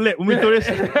 tonight's going to be lit. When we do this,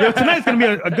 tonight's going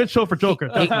to be a good show for Joker.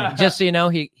 Just so you know,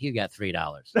 he got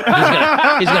 $3. He's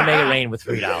gonna make it rain with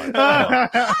 $3.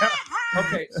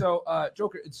 Okay, so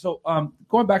Joker, so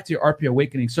going back to your RP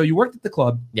Awakening, so you worked at the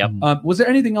club. Yep. Was there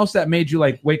anything else that made you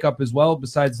like wake up as well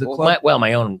besides the club?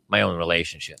 My own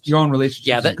relationships. Your own relationships.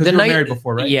 Yeah, because you were married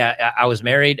before, right? Yeah, I was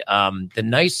married. The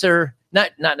nicer,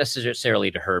 not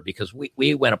necessarily to her, because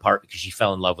we went apart because she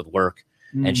fell in love with work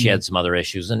and she had some other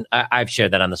issues, and I've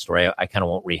shared that on the story. I kind of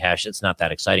won't rehash it. It's not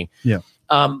that exciting. Yeah.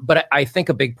 But I think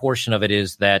a big portion of it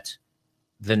is that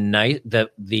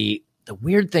the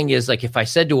weird thing is, like, if I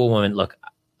said to a woman, look,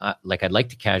 like, I'd like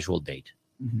to casual date,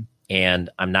 and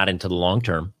I'm not into the long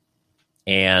term,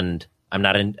 and I'm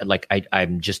not in, like,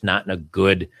 I'm just not in a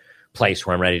good place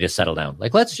where I'm ready to settle down.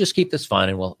 Like, let's just keep this fun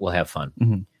and we'll have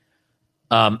fun.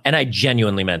 And I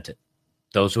genuinely meant it.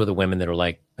 Those were the women that are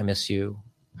like, I miss you.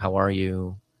 How are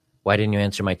you? Why didn't you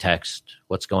answer my text?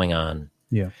 What's going on?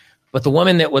 Yeah. But the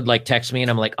woman that would like text me and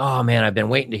I'm like, oh man, I've been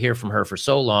waiting to hear from her for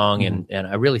so long. And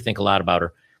I really think a lot about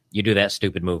her. You do that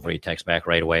stupid move where you text back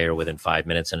right away or within 5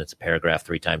 minutes and it's a paragraph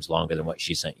 3 times longer than what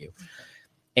she sent you.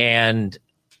 And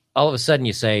all of a sudden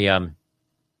you say,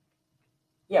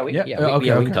 we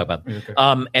can talk about it.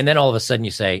 Okay. And then all of a sudden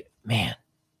you say, man,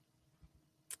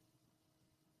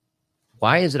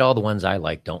 why is it all the ones I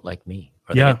like don't like me?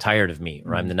 Or they get tired of me,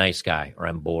 or I'm the nice guy, or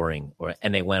I'm boring,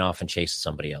 and they went off and chased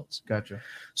somebody else. Gotcha.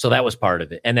 So that was part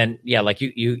of it. And then, like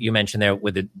you mentioned there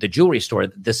with the jewelry store, I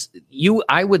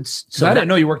didn't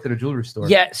know you worked at a jewelry store.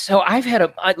 Yeah. So I've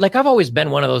had I've always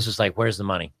been one of those who's like, where's the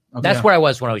money? Okay. That's where I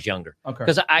was when I was younger. Okay.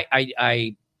 Because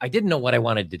I didn't know what I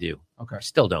wanted to do. Okay. I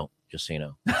still don't, just so you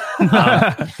know.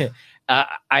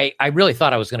 I really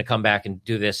thought I was going to come back and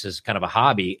do this as kind of a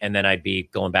hobby, and then I'd be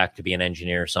going back to be an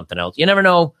engineer or something else. You never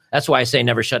know. That's why I say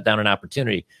never shut down an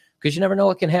opportunity, because you never know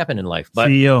what can happen in life. But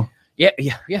CEO. Yeah.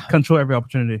 Control every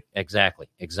opportunity. Exactly.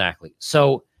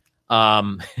 So,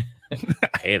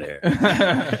 hey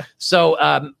there.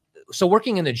 So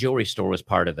working in the jewelry store was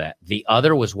part of that. The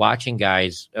other was watching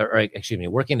guys,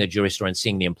 working in the jewelry store and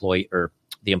seeing the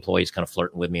employees kind of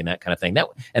flirting with me and that kind of thing.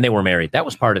 And they were married. That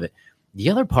was part of it. The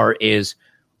other part is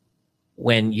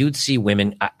when you'd see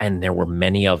women, and there were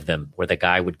many of them, where the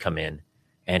guy would come in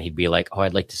and he'd be like, oh,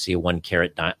 I'd like to see a 1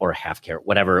 carat or a half carat,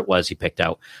 whatever it was he picked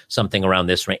out, something around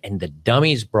this range. And the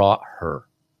dummies brought her.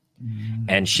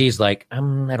 And she's like, I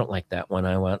don't like that one.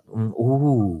 I want,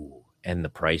 ooh. And the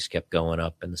price kept going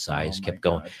up and the size kept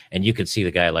going. And you could see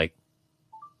the guy like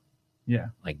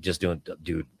just doing,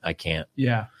 dude, I can't.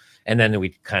 Yeah. And then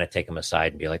we'd kind of take them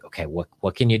aside and be like, okay,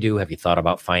 what can you do? Have you thought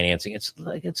about financing? It's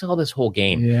like, it's all this whole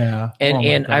game. Yeah.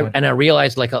 And I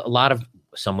realized, like, a lot of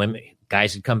some women,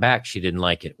 guys had come back. She didn't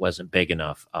like it. It wasn't big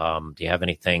enough. Do you have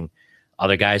anything?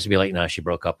 Other guys would be like, no, she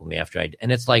broke up with me after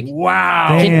and it's like,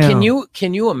 wow.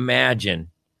 Can you imagine?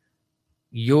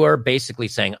 You're basically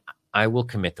saying, I will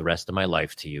commit the rest of my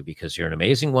life to you because you're an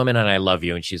amazing woman and I love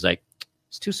you. And she's like,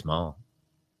 it's too small.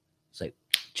 It's like,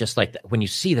 just like that. When you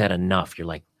see that enough, you're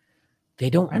like,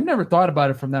 I've never thought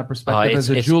about it from that perspective as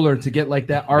a jeweler, to get like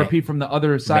that RP from the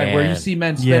other side, where you see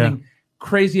men spending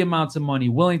crazy amounts of money,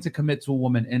 willing to commit to a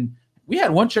woman. And we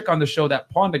had one chick on the show that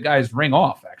pawned a guy's ring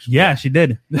off, actually. Yeah, she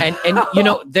did. And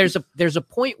there's a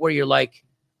point where you're like,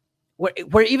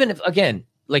 where even if, again,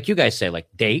 like you guys say, like,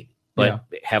 date, but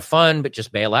have fun, but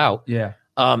just bail out. Yeah.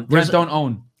 Rent, don't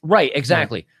own. Right,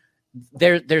 exactly.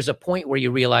 Right. There's a point where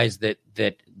you realize that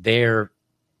they're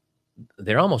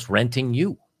almost renting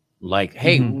you. Like,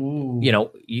 hey,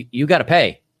 you got to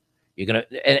pay. You're going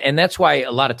to, and that's why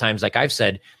a lot of times, like I've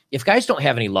said, if guys don't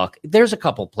have any luck, there's a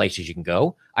couple places you can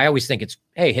go. I always think it's,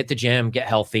 hey, hit the gym, get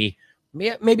healthy,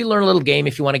 maybe learn a little game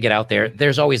if you want to get out there.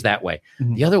 There's always that way.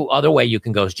 Mm-hmm. The other way you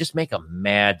can go is just make a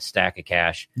mad stack of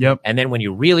cash. Yep. And then when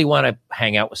you really want to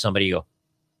hang out with somebody, you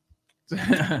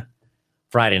go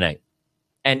Friday night,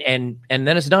 and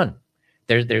then it's done.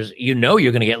 There's you're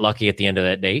going to get lucky at the end of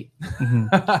that date.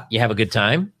 Mm-hmm. You have a good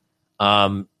time.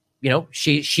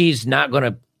 She's not going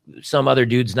to, some other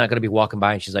dude's not going to be walking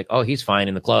by and she's like, oh, he's fine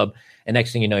in the club. And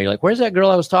next thing you know, you're like, where's that girl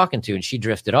I was talking to? And she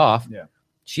drifted off. Yeah.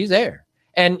 She's there.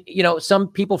 And, some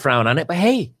people frown on it, but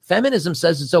hey, feminism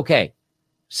says it's okay.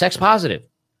 Sex positive.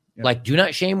 Yeah. Like, do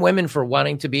not shame women for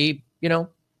wanting to be,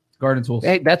 garden tools.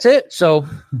 Hey, that's it. So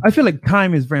I feel like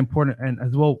time is very important. And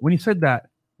as well, when you said that,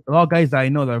 a lot of guys that I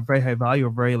know that are very high value or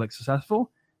very like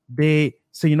successful, they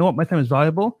say, you know what, my time is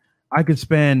valuable. I could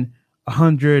spend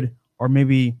 $100 or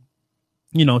maybe,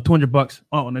 $200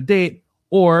 on a date,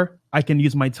 or I can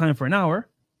use my time for an hour,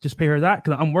 just pay her that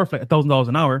because I'm worth like $1,000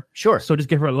 an hour. Sure. So just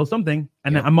give her a little something,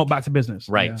 and then I'm out back to business.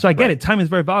 Right. So I get it. Time is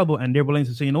very valuable, and they're willing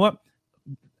to say, you know what,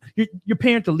 you're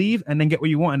paying her to leave and then get what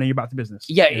you want, and then you're back to business.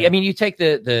 Yeah. I mean, you take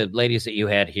the ladies that you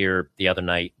had here the other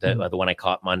night, the one I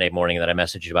caught Monday morning that I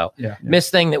messaged you about. Yeah. Miss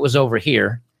Thing that was over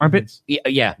here Armpits.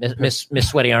 Yeah, Miss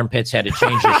Sweaty Armpits had to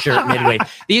change her shirt midway.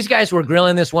 These guys were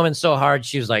grilling this woman so hard,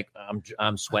 she was like,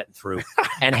 I'm sweating through,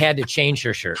 and had to change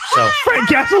her shirt. So Frank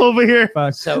Castle over here.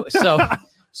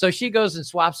 So she goes and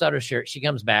swaps out her shirt. She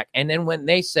comes back, and then when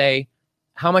they say,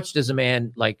 how much does a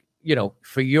man like,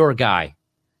 for your guy?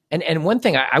 And one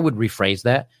thing I would rephrase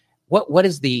that. What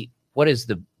is the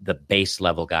base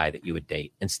level guy that you would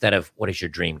date instead of what is your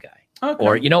dream guy?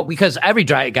 Okay. Or, because every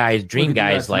guy's dream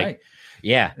guy is like,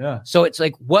 yeah. So it's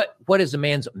like, what is a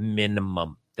man's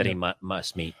minimum that he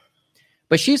must meet?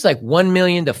 But she's like $1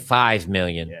 million to $5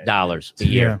 million a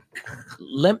year.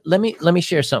 Let me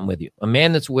share something with you. A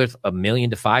man that's worth $1 million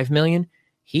to $5 million,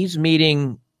 he's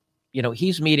meeting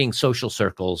social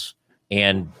circles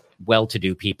and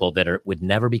well-to-do people that would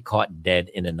never be caught dead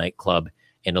in a nightclub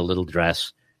in a little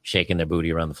dress, shaking their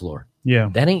booty around the floor. Yeah,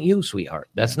 that ain't you, sweetheart.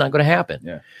 That's not going to happen.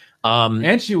 Yeah.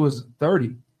 And she was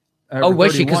 30.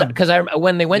 Was she? Because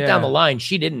when they went down the line,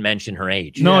 she didn't mention her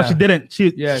age. No, she didn't.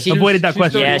 She avoided that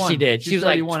question. Yeah, she did. She was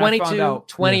like 22,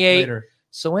 28.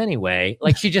 So anyway,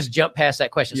 like she just jumped past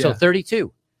that question. So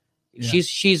 32. Yeah.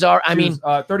 She's our. I mean,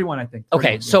 31, I think. 31,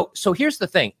 okay, so here's the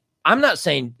thing. I'm not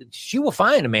saying she will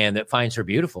find a man that finds her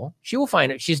beautiful. She will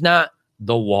find it. She's not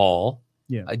the wall.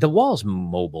 Yeah, the wall's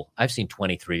mobile. I've seen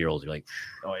 23-year-olds who are like,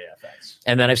 oh yeah, thanks.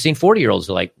 And then I've seen 40-year-olds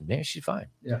who are like, yeah, she's fine.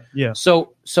 Yeah.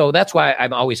 So that's why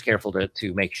I'm always careful to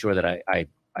make sure that I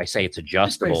say it's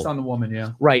adjustable. It's based on the woman,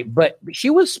 yeah. Right, but she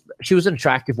was an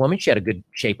attractive woman. She had a good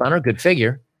shape on her, good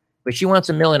figure, but she wants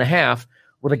 $1.5 million.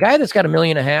 Well, the guy that's got $1.5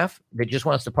 million that just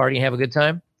wants to party and have a good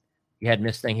time, you had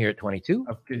Miss Thing here at 22.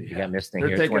 You got Miss Thing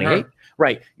here at 28.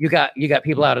 Right. You got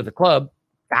people out of the club,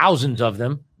 thousands of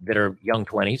them that are young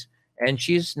 20s, and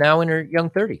she's now in her young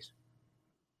 30s.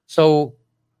 So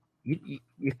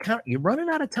you're running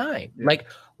out of time. Yeah. Like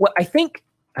what I think,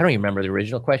 I don't even remember the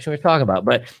original question we were talking about,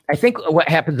 but I think what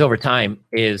happens over time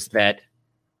is that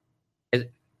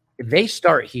they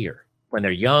start here when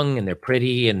they're young and they're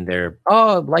pretty and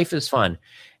life is fun.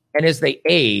 And as they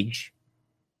age,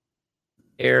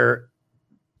 the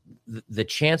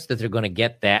chance that they're going to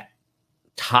get that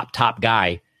top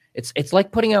guy, it's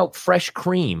like putting out fresh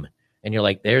cream, and you're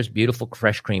like, there's beautiful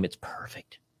fresh cream, it's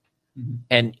perfect. Mm-hmm.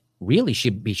 And really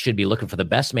should be looking for the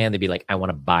best man. They'd be like, I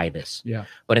want to buy this. Yeah.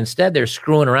 But instead they're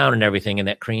screwing around and everything, and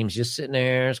that cream's just sitting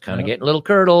there, it's kind of getting a little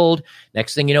curdled.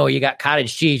 Next thing you know, you got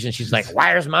cottage cheese, and she's like,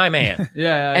 where's my man?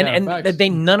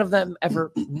 And none of them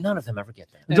ever get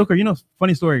that. Joker,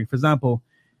 funny story. For example,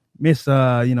 Miss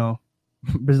Brazil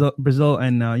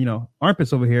and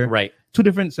Armpits over here. Right. Two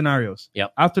different scenarios.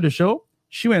 Yep. After the show,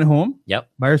 she went home.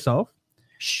 Yep. By herself.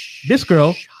 This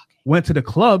girl went to the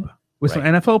club with some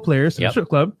NFL players to the strip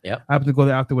club. Yep. I happened to go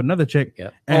there after with another chick.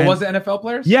 Yep. Was it NFL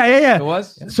players? Yeah. It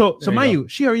was? Yeah. So mind you,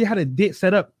 she already had a date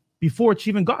set up before she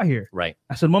even got here. Right.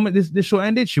 So the moment this show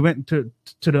ended, she went to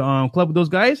the club with those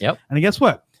guys. Yep. And guess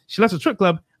what? She left the strip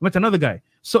club, went to another guy.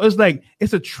 So it's like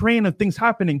it's a train of things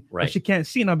happening that she can't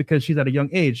see now because she's at a young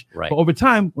age. Right. But over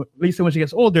time, at least when she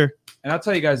gets older. And I'll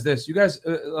tell you guys this: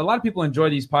 a lot of people enjoy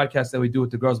these podcasts that we do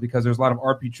with the girls because there's a lot of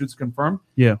RP truths confirmed.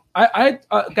 Yeah. I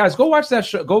guys, go watch that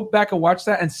show. Go back and watch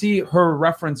that and see her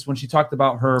reference when she talked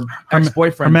about her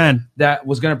ex-boyfriend, her man that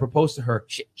was going to propose to her.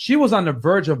 She was on the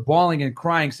verge of bawling and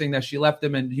crying, saying that she left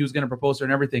him and he was going to propose to her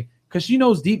and everything, because she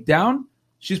knows deep down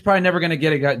she's probably never going to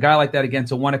get a guy like that again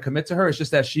to want to commit to her. It's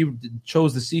just that she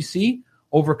chose the CC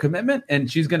over commitment, and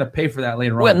she's going to pay for that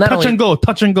later on. Touch and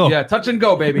go. Yeah, touch and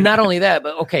go, baby. Not only that,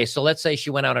 but okay, so let's say she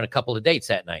went out on a couple of dates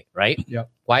that night, right? Yep.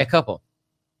 Why a couple?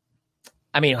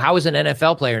 I mean, how is an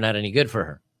NFL player not any good for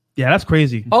her? Yeah, that's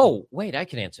crazy. Oh, wait, I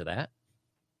can answer that.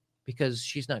 Because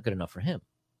she's not good enough for him.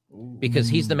 Because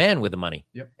he's the man with the money.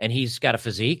 Yep. And he's got a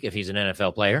physique if he's an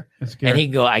NFL player. And he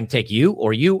can go, I can take you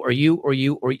or you or you or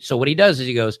you or you. So what he does is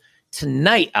he goes,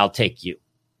 tonight I'll take you.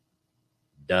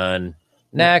 Done.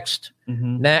 Next.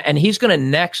 Mm-hmm. And he's going to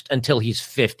next until he's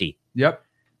 50. Yep.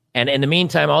 And in the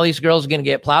meantime, all these girls are going to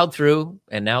get plowed through.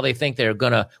 And now they think they're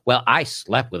going to, I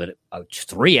slept with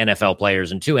 3 NFL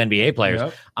players and 2 NBA players.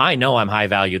 Yep. I know I'm high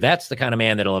value. That's the kind of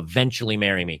man that'll eventually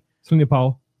marry me. Swing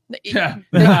Powell.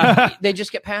 They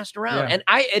just get passed around. Yeah. And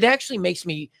it actually makes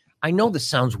me, I know this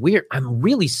sounds weird. I'm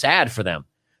really sad for them,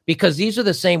 because these are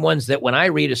the same ones that when I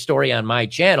read a story on my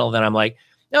channel, then I'm like,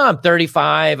 no, I'm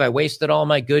 35. I wasted all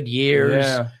my good years.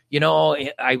 Yeah.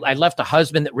 I left a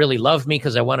husband that really loved me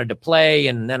because I wanted to play,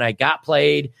 and then I got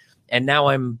played, and now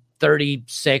I'm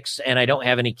 36 and I don't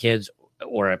have any kids,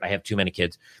 or I have too many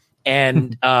kids,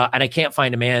 and and I can't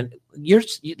find a man.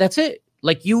 That's it.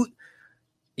 Like you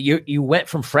went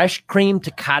from fresh cream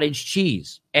to cottage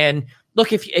cheese. And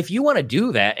look, if you want to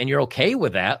do that and you're okay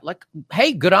with that, like,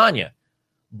 hey, good on you.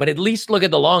 but at least look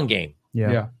at the long game.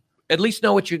 Yeah. At least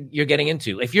know what you're getting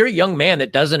into. If you're a young man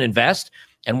that doesn't invest,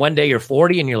 and one day you're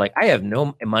 40 and you're like, I have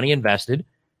no money invested,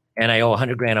 and I owe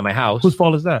 $100,000 on my house. Whose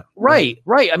fault is that? Right.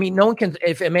 I mean, no one can.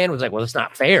 If a man was like, well, it's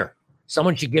not fair.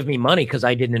 Someone should give me money because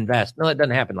I didn't invest. No, it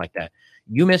doesn't happen like that.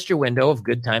 You missed your window of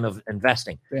good time of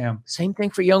investing. Damn. Same thing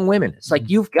for young women. It's like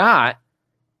you've got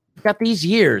these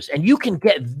years, and you can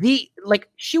get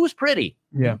she was pretty.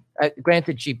 Yeah.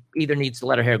 Granted, she either needs to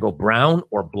let her hair go brown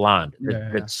or blonde.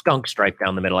 The skunk stripe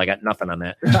down the middle. I got nothing on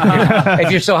that.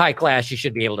 If you're so high class, you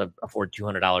should be able to afford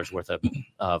 $200 worth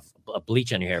of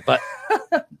bleach on your hair.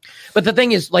 But the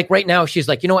thing is, like right now, she's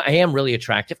like, you know what? I am really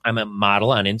attractive. I'm a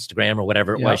model on Instagram or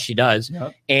whatever it was she does.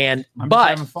 Yep. And I'm just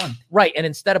having fun. Right. And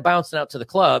instead of bouncing out to the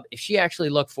club, if she actually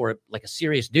looked for like a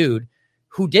serious dude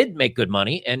who did make good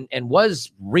money and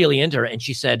was really into her, and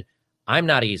she said, I'm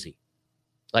not easy.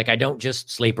 Like, I don't just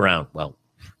sleep around. Well,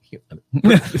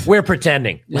 we're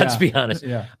pretending. Let's be honest.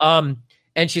 Yeah.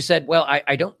 And she said, well,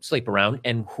 I don't sleep around,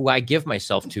 and who I give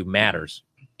myself to matters.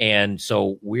 And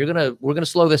so we're gonna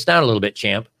slow this down a little bit,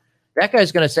 champ. That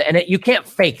guy's gonna say, and you can't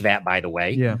fake that, by the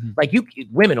way. Yeah. Like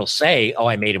women will say, oh,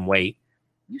 I made him wait.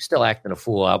 You still acting a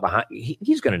fool out behind.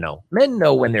 He's gonna know. Men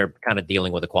know when they're kind of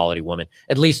dealing with a quality woman,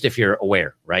 at least if you're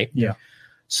aware, right? Yeah.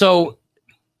 So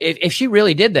if she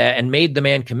really did that and made the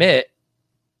man commit,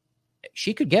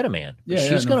 she could get a man.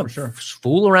 She's going to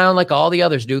fool around like all the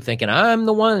others do, thinking I'm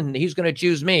the one. He's going to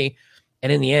choose me.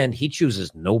 And in the end, he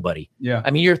chooses nobody. Yeah. I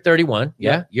mean, you're 31.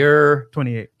 Yeah. You're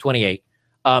 28.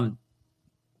 When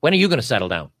are you going to settle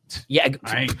down? Yeah.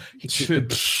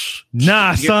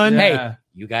 Nah, son. Hey,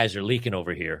 you guys are leaking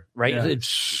over here, right?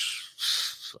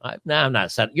 Yeah. I'm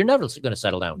not settled. You're never going to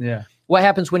settle down. Yeah. What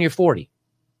happens when you're 40?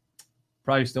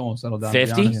 Probably still won't settle down.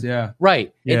 50? Yeah.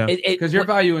 Right. Yeah. Because your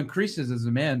value increases as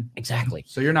a man. Exactly.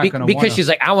 So you're not going to because she's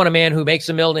like, I want a man who makes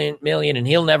a million and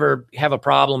he'll never have a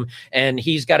problem and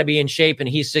he's got to be in shape and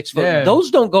he's 6 foot. Yeah. Those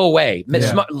don't go away.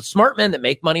 Smart men that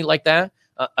make money like that,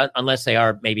 unless they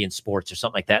are maybe in sports or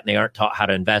something like that and they aren't taught how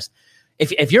to invest.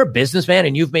 If you're a businessman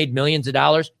and you've made millions of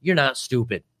dollars, you're not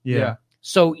stupid. Yeah.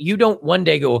 So you don't one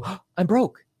day go, oh, I'm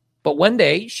broke. But one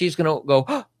day she's going to go,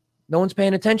 oh, no one's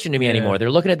paying attention to me anymore. They're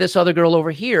looking at this other girl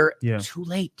over here. Yeah. Too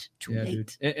late. Too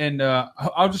late. Dude. And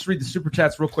I'll just read the super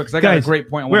chats real quick because I got a great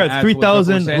point. We're at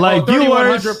 3,000 live viewers.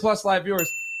 3,100 plus live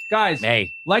viewers. Guys,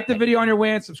 hey, like the video on your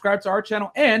way in, subscribe to our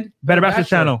channel and Better Bachelor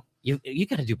channel. You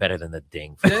gotta do better than the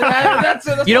ding. That's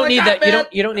you don't need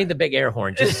that. You don't need the big air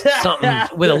horn. Just something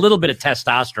with a little bit of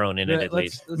testosterone in it at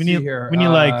least. Let's We need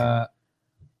like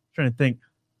trying to think.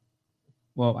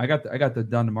 Well, I got the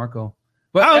Don DeMarco.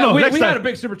 But I don't know. we had a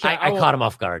big super chat. I caught him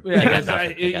off guard.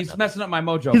 He's messing up my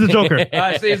mojo. He's a joker.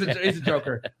 He's a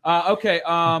joker. Okay.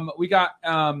 We got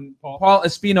Paul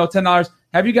Espino, $10.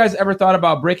 Have you guys ever thought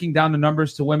about breaking down the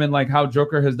numbers to women like how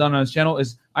Joker has done on his channel?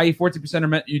 I.e., 40% are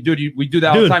men. We do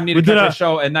that all the time. Need to catch our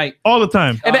show at night all the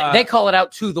time. They call it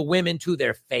out to the women to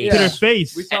their face. To their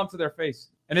face. We tell them to their face,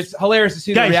 and it's hilarious to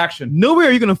see the reaction. Nowhere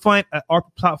are you going to find at our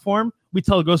platform. We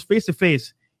tell girls face to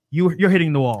face. You're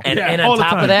hitting the wall. And on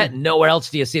top of that, nowhere else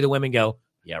do you see the women go,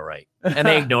 yeah, right. And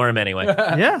they ignore him anyway.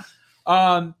 Yeah.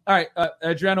 All right.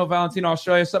 Adriano Valentino,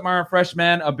 Australia. What's up, Myron Fresh,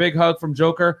 man? A big hug from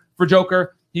Joker. For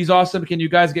Joker. He's awesome. Can you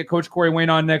guys get Coach Corey Wayne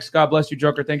on next? God bless you,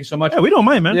 Joker. Thank you so much. Yeah, we don't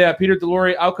mind, man. Yeah, Peter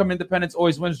Delory. Outcome independence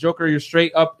always wins. Joker, you're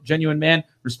straight up genuine man.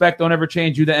 Respect, don't ever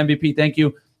change. You the MVP. Thank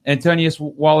you. Antonius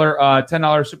Waller,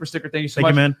 $10 super sticker. Thank you so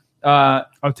much. Thank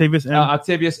you, man.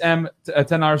 Octavius M,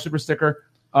 $10 super sticker.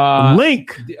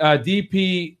 Link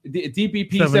DBP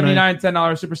 79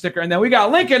 $10 super sticker, and then we got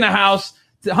Link in the house,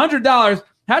 $100.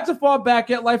 Had to fall back,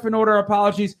 get life in order.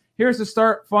 Apologies. Here's the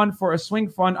start fund for a swing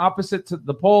fund opposite to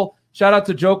the pole. Shout out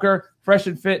to Joker, Fresh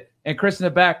and Fit, and Chris in the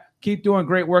back. Keep doing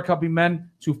great work helping men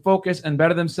to focus and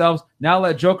better themselves. Now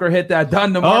let Joker hit that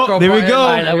Don DeMarco. Oh, there we go.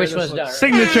 I wish it was done.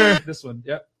 Signature. This one.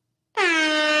 Yep.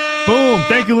 Boom.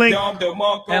 Thank you, Link.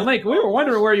 And Link, we were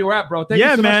wondering where you were at, bro. Thank you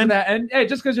so much for that. And hey,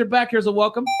 just because you're back, here's a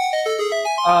welcome.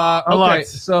 Okay,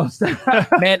 so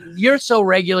man, you're so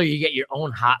regular. You get your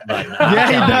own hot button. Yeah,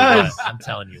 he does. I'm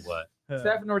telling you what.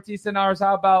 Stephen Ortiz, $10.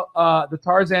 How about the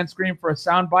Tarzan scream for a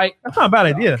sound bite? That's not a bad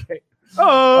idea. Okay.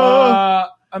 Oh.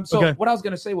 What I was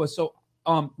gonna say was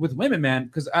with women, man,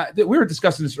 because we were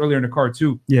discussing this earlier in the car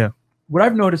too. Yeah. What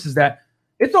I've noticed is that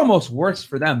it's almost worse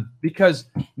for them because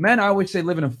men, I always say,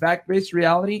 live in a fact-based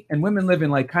reality, and women live in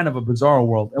like kind of a bizarre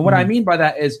world. And what I mean by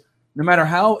that is, no matter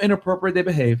how inappropriate they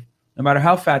behave, no matter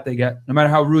how fat they get, no matter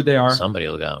how rude they are, somebody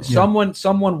will go.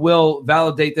 Someone will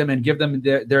validate them and give them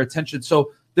their attention.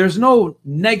 So there's no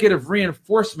negative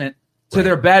reinforcement to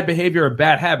their bad behavior or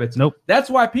bad habits. Nope. That's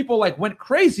why people like went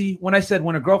crazy when I said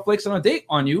when a girl flakes on a date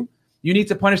on you, you need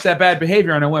to punish that bad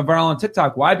behavior. And I went viral on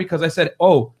TikTok. Why? Because I said,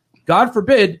 oh, God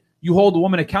forbid you hold a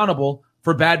woman accountable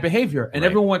for bad behavior. And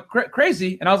everyone went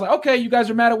crazy. And I was like, okay, you guys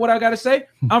are mad at what I got to say.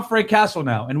 I'm Frank Castle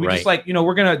now. And we just like,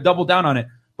 we're going to double down on it.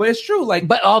 But it's true. Like,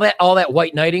 but all that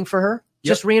white knighting for her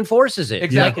just reinforces it.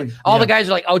 Exactly. Like, all the guys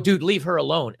are like, oh, dude, leave her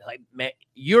alone. Like, man,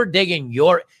 you're digging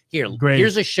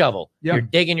here's a shovel. Yep. You're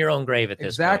digging your own grave at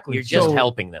this point. You're just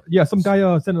helping them. Yeah, some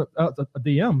guy sent a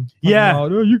DM. Yeah.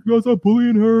 About, you guys are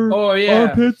bullying her. Oh, yeah.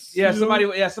 Armpits, yeah, somebody,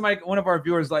 one of our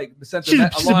viewers like sent she's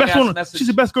a long ass message. She's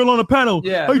the best girl on the panel.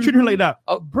 Yeah. How you treating her like that?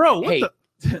 Oh, bro,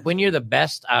 when you're the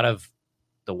best out of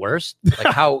the worst,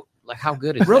 like how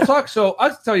good is Real that? talk. So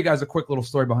I'll tell you guys a quick little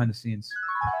story behind the scenes.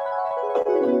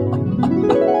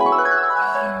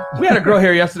 We had a girl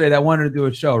here yesterday that wanted to do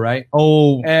a show, right?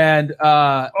 And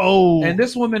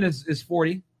this woman is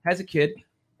 40, has a kid,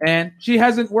 and she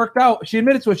hasn't worked out. She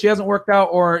admitted to it. She hasn't worked out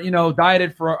or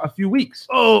dieted for a few weeks.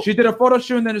 She did a photo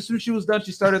shoot, and then as soon as she was done,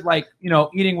 she started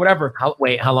eating whatever. How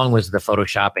long was the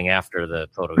photoshopping after the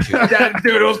photo shoot?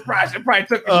 Dude, it was price. It probably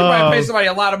took. She probably paid somebody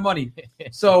a lot of money.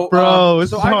 So, bro,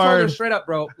 so I told her straight up,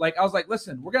 bro. Like, I was like,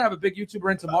 listen, we're gonna have a big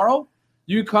YouTuber in tomorrow.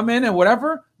 You come in and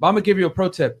whatever, but I'm gonna give you a pro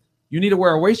tip. You need to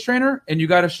wear a waist trainer, and you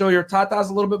got to show your tatas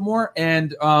a little bit more,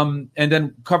 and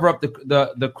then cover up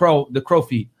the crow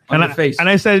feet on your face. And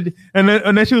I said, and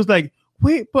then she was like,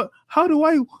 "Wait, but how do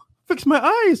I fix my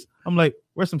eyes?" I'm like,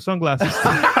 "Wear some sunglasses."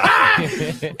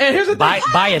 And here's the thing: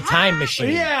 buy a time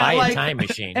machine. Yeah, buy a time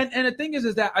machine. And the thing is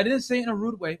that I didn't say it in a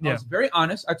rude way. I was very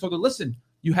honest. I told her, "Listen,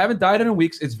 you haven't dieted in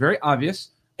weeks. It's very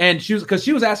obvious." And she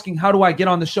was asking, how do I get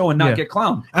on the show and not get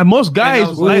clowned? And most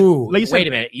guys, like you said, wait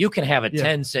a minute, you can have a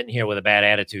 10 sitting here with a bad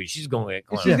attitude. She's going to get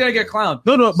clowned. She's going to get clowned.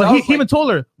 No, but he even told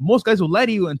her, most guys will lie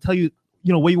to you and tell you,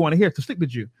 what you want to hear to stick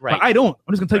with you. Right. But I don't.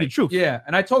 I'm just going to tell you the truth. Yeah.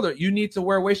 And I told her, you need to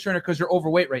wear a waist trainer because you're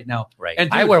overweight right now. Right.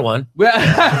 And I wear one.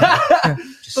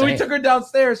 So we took her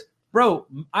downstairs. Bro,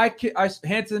 I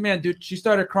hand to the man, dude. She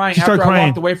started crying after I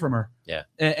walked away from her. Yeah.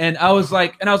 And I was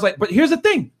like, but here's the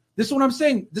thing. This is what I'm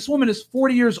saying. This woman is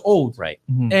 40 years old. Right.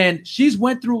 Mm-hmm. And she's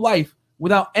went through life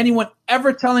without anyone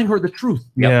ever telling her the truth.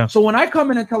 Yeah. So when I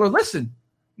come in and tell her, listen,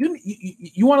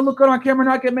 you want to look good on camera and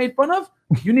not get made fun of?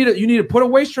 You need to put a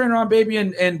waist trainer on, baby,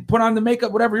 and put on the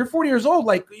makeup, whatever. You're 40 years old.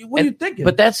 Like, what are you thinking?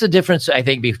 But that's the difference, I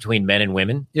think, between men and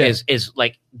women. Yeah. Is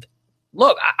like,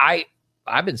 look,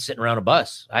 I've been sitting around a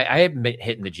bus. I haven't been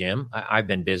hitting the gym. I've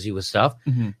been busy with stuff.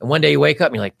 Mm-hmm. And one day you wake up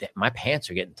and you're like, my pants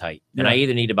are getting tight. And I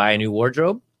either need to buy a new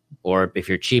wardrobe, or if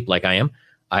you're cheap like I am,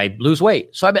 I lose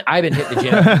weight. So I've been hitting the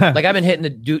gym. Like, I've been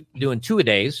hitting doing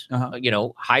 2-a-days,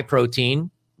 high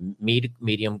protein,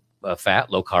 medium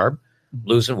fat, low carb,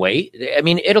 losing weight. I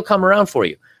mean, it'll come around for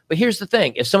you. But here's the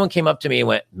thing. If someone came up to me and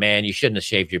went, man, you shouldn't have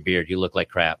shaved your beard. You look like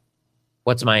crap.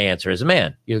 What's my answer as a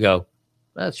man? You go,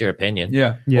 well, that's your opinion.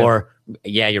 Yeah. Or,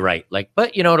 yeah, you're right. Like,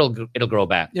 but it'll grow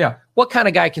back. Yeah. What kind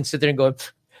of guy can sit there and go,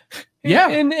 yeah,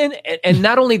 and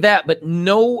not only that, but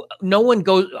no one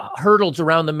hurdles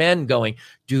around the men going,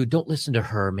 dude, don't listen to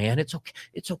her, man. It's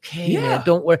okay, man.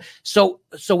 Don't worry. So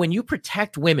when you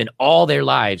protect women all their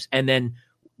lives, and then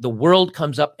the world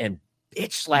comes up and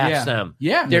bitch slaps them,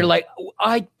 they're like,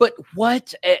 but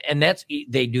what? And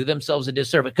they do themselves a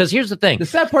disservice. Because here's the thing: the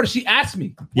sad part is she asked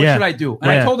me, what should I do? And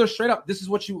I told her straight up, this is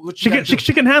what she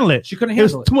can handle it. She couldn't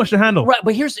handle it. Too much to handle. Right.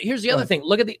 But here's the other thing.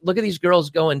 Look at these girls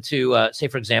going to say,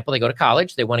 for example, they go to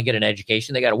college, they want to get an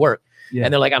education, they got to work. Yeah.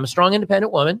 And they're like, I'm a strong,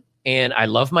 independent woman and I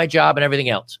love my job and everything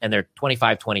else. And they're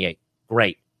 25, 28.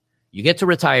 Great. You get to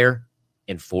retire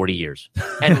in 40 years.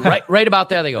 And right about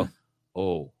there, they go,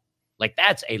 oh, like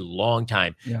that's a long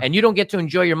time. Yeah. And you don't get to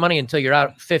enjoy your money until you're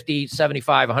out $50, $75,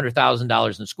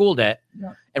 $100,000 in school debt.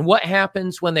 Yeah. And what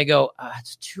happens when they go,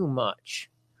 it's too much.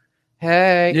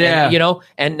 Hey,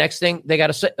 and next thing they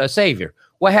got a savior.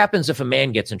 What happens if a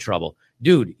man gets in trouble?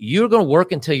 Dude, you're going to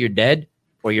work until you're dead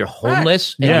or you're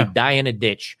homeless and you die in a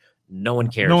ditch. No one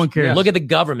cares. No one cares. Look at the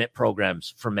government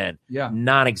programs for men. Yeah.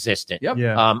 Non-existent. Yep.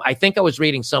 Yeah. I think I was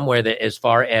reading somewhere that as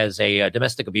far as a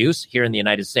domestic abuse here in the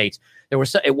United States, there were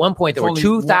at one point there were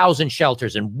 2,000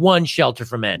 shelters and one shelter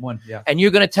for men. And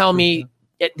you're going to tell me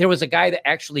there was a guy that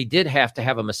actually did have to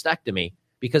have a mastectomy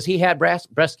because he had breast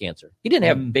cancer. He didn't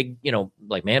have big,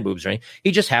 like man boobs or anything.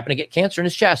 He just happened to get cancer in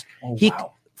his chest. Oh,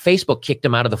 Facebook kicked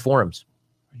him out of the forums.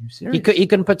 Are you serious? He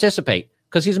couldn't participate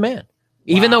because he's a man,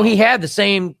 even though he had the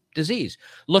same disease.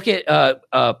 Look at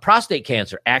prostate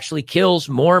cancer actually kills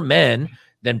more men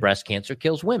than breast cancer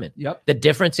kills women. Yep. The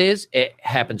difference is it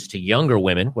happens to younger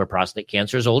women, where prostate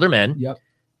cancer is older men. Yep.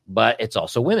 But it's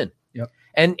also women. Yep.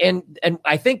 And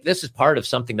I think this is part of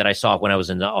something that I saw when I was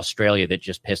in Australia that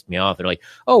just pissed me off. They're like,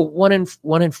 oh, one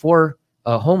in four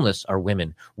homeless are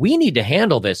women. We need to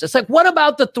handle this. It's like, what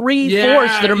about the 3/4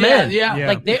 that are men? Yeah.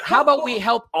 Like, how about we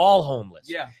help all homeless?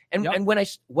 Yeah. And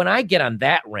when I get on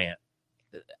that rant,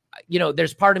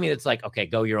 there's part of me that's like, okay,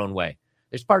 go your own way.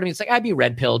 There's part of me that's like, I'd be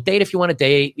red pill. Date if you want to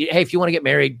date. Hey, if you want to get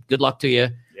married, good luck to you.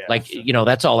 Yeah.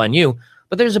 That's all on you.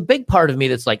 But there's a big part of me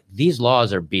that's like, these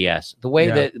laws are BS. The way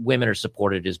that women are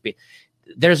supported is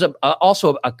there's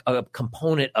also a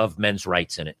component of men's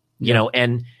rights in it,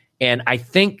 and I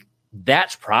think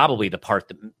that's probably the part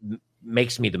that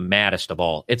makes me the maddest of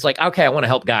all. It's like, okay, I want to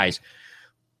help guys,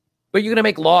 but you're going to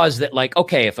make laws that, like,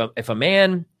 okay, if a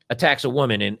man attacks a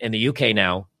woman in the UK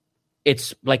now,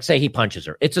 it's like, say he punches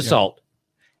her, it's assault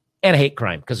and a hate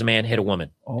crime because a man hit a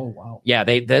woman. Oh, wow. Yeah,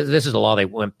 this is a law they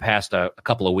went past a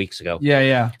couple of weeks ago.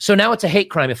 Yeah. So now it's a hate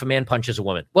crime if a man punches a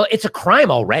woman. Well, it's a crime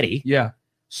already. Yeah.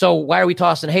 So why are we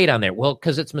tossing hate on there? Well,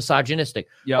 because it's misogynistic.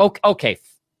 Yeah. Okay.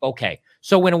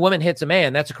 So when a woman hits a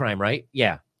man, that's a crime, right?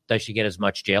 Yeah. Does she get as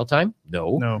much jail time?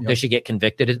 No. Does she get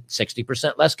convicted at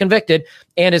 60% less convicted?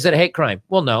 And is it a hate crime?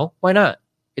 Well, no. Why not?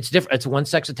 It's different. It's one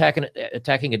sex attacking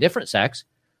a different sex.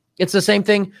 It's the same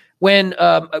thing when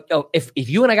if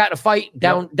you and I got in a fight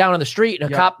down on the street and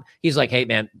a cop, he's like, hey,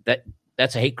 man,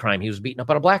 that's a hate crime. He was beating up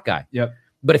on a black guy. Yep.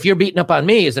 But if you're beating up on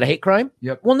me, is it a hate crime?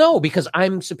 Yep. Well, no, because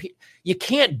I'm superior. You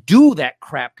can't do that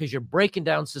crap because you're breaking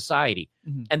down society.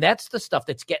 Mm-hmm. And that's the stuff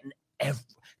that's getting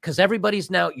because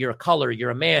everybody's now, you're a color, you're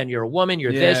a man, you're a woman,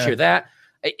 you're this, you're that.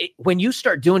 When you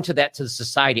start doing that to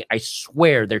society, I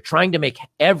swear they're trying to make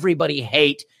everybody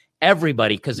hate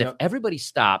everybody. Because if everybody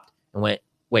stopped and went,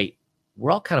 wait,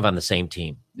 we're all kind of on the same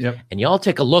team. Yep. And y'all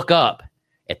take a look up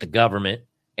at the government,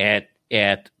 at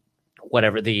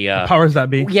whatever the powers that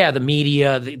be. Yeah, the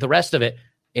media, the rest of it.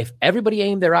 If everybody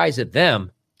aimed their eyes at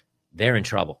them, they're in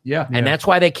trouble. Yeah. And that's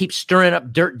why they keep stirring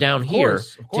up dirt down here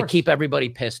to keep everybody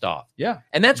pissed off. Yeah.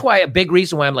 And that's why a big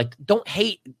reason why I'm like, don't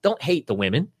hate the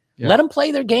women. Yeah. Let them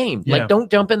play their game. Yeah. Like,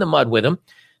 don't jump in the mud with them.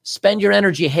 Spend your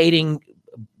energy hating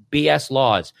BS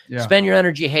laws. Yeah. Spend your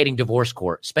energy hating divorce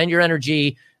court. Spend your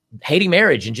energy hating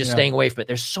marriage and just staying away from it.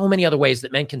 There's so many other ways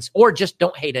that men can, or just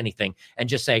don't hate anything and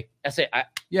just say, that's it.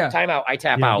 Time out. I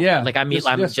tap out. Yeah. Like, I'm just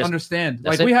understand.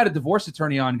 Like, we had a divorce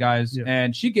attorney on, guys,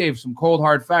 and she gave some cold,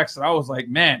 hard facts that I was like,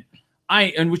 man,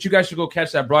 which you guys should go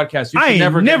catch that broadcast. You should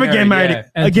never get married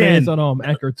again. It's on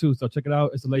Anchor too. So check it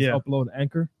out. It's the latest upload on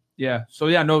Anchor. Yeah. So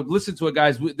listen to it,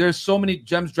 guys. There's so many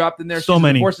gems dropped in there. So she's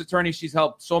many. A divorce attorney. She's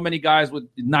helped so many guys with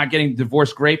not getting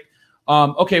divorce grape.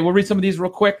 Okay, we'll read some of these real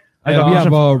quick. We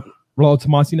have Rollo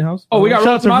Tomasi in the house. Oh, we got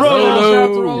Rollo Tomasi. Shout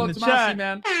out to Rollo in the Tomasi, chat.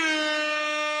 man.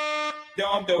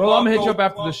 Well, I'm going to hit you up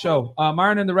after the show.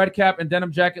 Myron in the red cap and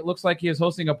denim jacket looks like he is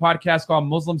hosting a podcast called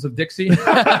Muslims of Dixie.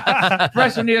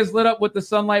 Fresh and he is lit up with the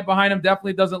sunlight behind him.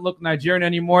 Definitely doesn't look Nigerian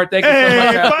anymore. Thank you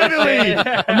so much. Finally,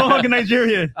 I'm a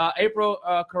Nigerian. April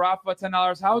Carafa,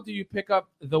 $10. How do you pick up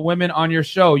the women on your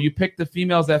show? You pick the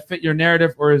females that fit your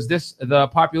narrative, or is this the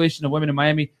population of women in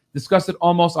Miami? Discussed it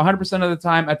almost 100% of the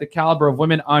time at the caliber of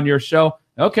women on your show.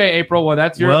 Okay, April. Well,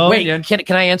 that's your opinion. Wait,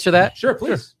 can I answer that? Sure,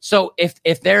 please. So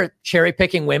if they're cherry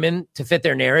picking women to fit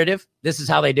their narrative, this is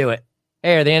how they do it.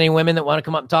 Hey, are there any women that want to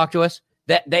come up and talk to us?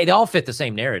 That they all fit the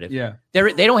same narrative. Yeah.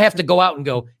 They don't have to go out and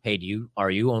go, hey, are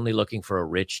you only looking for a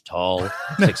rich, tall,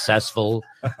 successful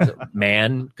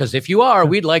man? Because if you are,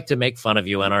 we'd like to make fun of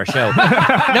you on our show.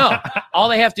 No, all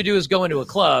they have to do is go into a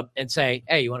club and say,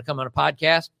 hey, you want to come on a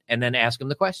podcast? And then ask them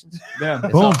the questions. Yeah.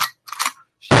 Boom.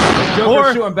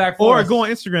 Or go on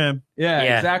Instagram. Yeah,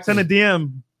 exactly. Send a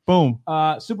DM. Boom.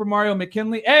 Super Mario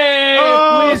McKinley. Hey,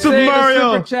 please Super say Mario.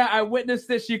 The super chat. I witnessed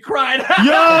this. She cried.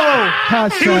 Yo,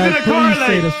 he was in the car.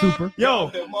 Say the super.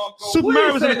 Yo, Super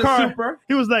Mario was in the car. Super.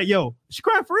 He was like, "Yo, she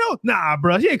crying for real? Nah,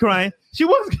 bro, she ain't crying. She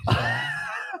was."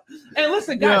 And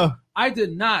listen, guys, I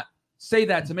did not say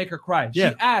that to make her cry. She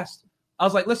asked. I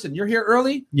was like, listen, you're here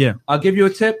early. Yeah. I'll give you a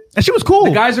tip. And she was cool.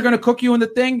 The guys are going to cook you in the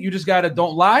thing. You just got to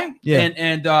don't lie. Yeah.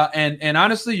 And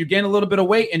honestly, you gain a little bit of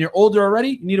weight and you're older already.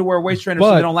 You need to wear a waist trainer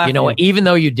so they don't laugh. You know what? Even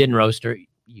though you didn't roast her,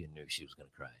 you knew she was going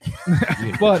to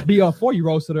cry. But before you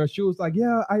roasted her, she was like,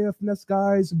 yeah, I finesse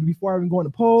guys before I even go in the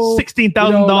poll.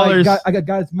 $16,000. I got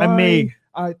guys' mind.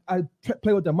 I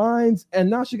play with their minds, and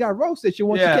now she got roasted. She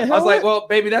wants. I was like, well,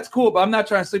 baby, that's cool, but I'm not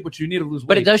trying to sleep with you. You need to lose weight.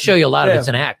 But it does show you a lot of it's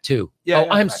an act too. Yeah.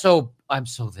 I'm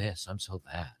so this. I'm so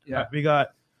that. Yeah. We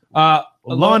got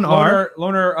Loner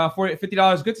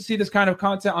 $50. Good to see this kind of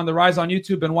content on the rise on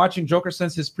YouTube. Been watching Joker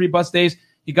since his pre-bus days.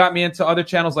 He got me into other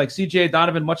channels like CJ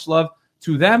Donovan. Much love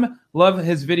to them. Love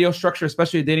his video structure,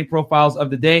 especially dating profiles of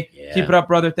the day. Yeah. Keep it up,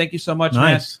 brother. Thank you so much,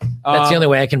 Nice. man. That's the only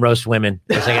way I can roast women,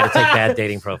 because I got to take bad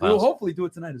dating We'll profiles. hopefully do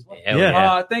it tonight as well.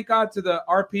 Yeah. Thank God to the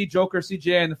RP, Joker,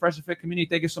 CJ, and the Fresh and Fit community.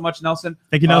 Thank you so much, Nelson.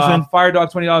 Thank you, Nelson. Fire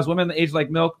Dog, $20. Women that age like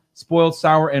milk, spoiled,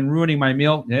 sour, and ruining my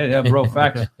meal. Yeah, bro.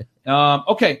 Facts.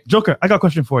 Okay. Joker, I got a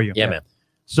question for you. Yeah, man.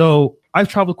 So I've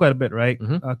traveled quite a bit, right?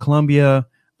 Mhm. Colombia,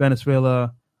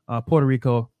 Venezuela, Puerto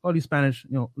Rico, all these Spanish,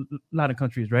 Latin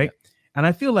countries, right? And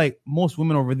I feel like most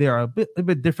women over there are a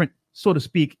bit different, so to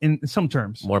speak, in some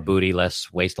terms. More booty,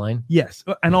 less waistline. Yes,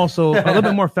 and also a little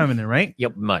bit more feminine, right?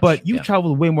 Yep, much. But you yeah.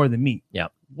 traveled way more than me. Yeah.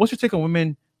 What's your take on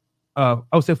women? I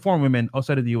would say foreign women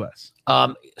outside of the U.S.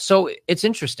 So it's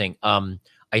interesting.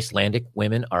 Icelandic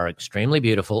women are extremely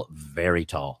beautiful, very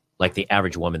tall. Like the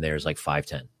average woman there is like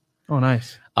 5'10". Oh,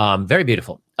 nice. Very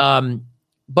beautiful.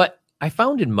 But I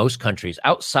found in most countries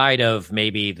outside of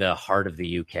maybe the heart of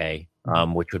the UK,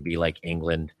 which would be like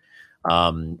England,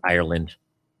 Ireland,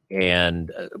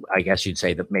 and I guess you'd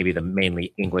say that maybe the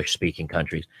mainly English-speaking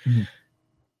countries. Mhm.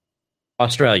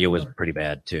 Australia was pretty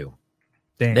bad too.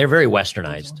 Dang. They're very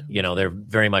westernized. They're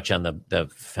very much on the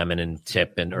feminine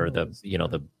tip or the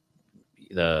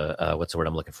what's the word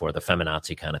I'm looking for? The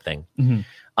feminazi kind of thing. Mhm.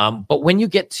 But when you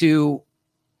get to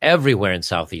everywhere in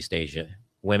Southeast Asia,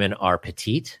 women are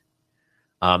petite,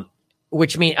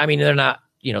 which mean they're not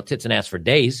tits and ass for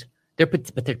days.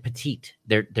 But they're petite.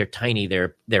 They're tiny.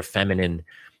 They're feminine.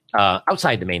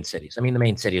 Outside the main cities, the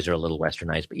main cities are a little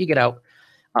westernized, but you get out,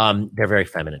 they're very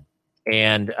feminine.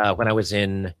 And when I was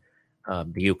in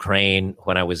the Ukraine,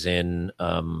 when I was in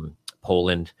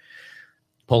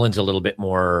Poland's a little bit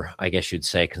more, I guess you'd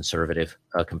say, conservative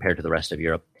compared to the rest of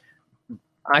Europe.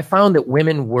 I found that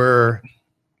women were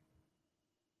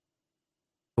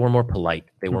more polite.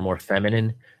 They were more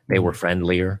feminine. They were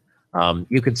friendlier.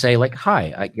 You could say like,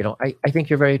 "Hi, I think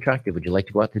you're very attractive. Would you like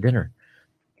to go out to dinner?"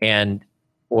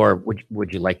 Or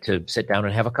would you like to sit down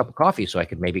and have a cup of coffee so I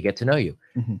could maybe get to know you?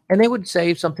 Mm-hmm. And they would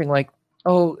say something like,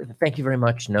 "Oh, thank you very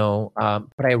much. No,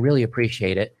 but I really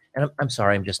appreciate it. And I'm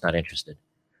sorry, I'm just not interested."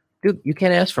 Dude, you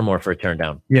can't ask for more for a turn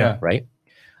down. Yeah. Right.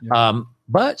 Yeah.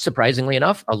 But surprisingly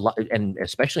enough, a lot, and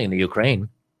especially in the Ukraine,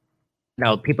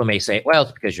 now people may say, "Well,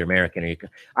 it's because you're American." Or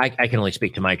I can only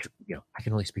speak to my, I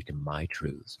can only speak to my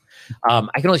truths. I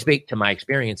can only speak to my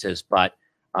experiences. But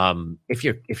if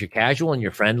you're casual and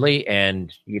you're friendly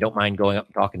and you don't mind going up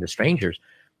and talking to strangers,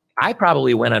 I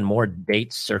probably went on more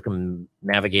dates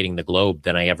circumnavigating the globe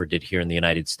than I ever did here in the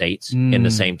United States in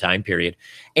the same time period.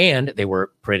 And they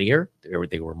were prettier.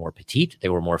 They were more petite. They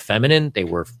were more feminine. They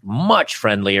were much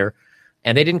friendlier.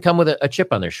 And they didn't come with a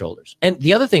chip on their shoulders. And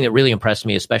the other thing that really impressed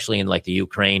me, especially in like the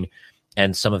Ukraine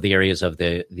and some of the areas of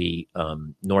the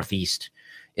Northeast,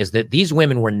 is that these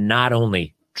women were not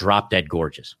only drop dead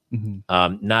gorgeous,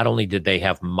 not only did they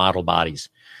have model bodies,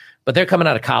 but they're coming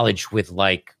out of college with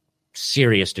like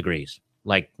serious degrees,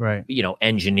 like, Right.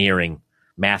 Engineering,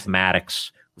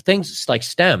 mathematics, things like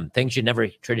STEM, things you never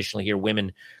traditionally hear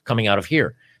women coming out of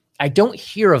here. I don't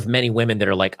hear of many women that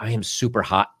are like, I am super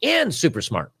hot and super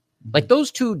smart. Like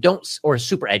those two don't, or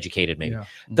super educated maybe. Yeah.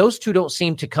 Those two don't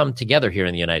seem to come together here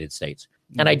in the United States.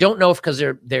 And I don't know if because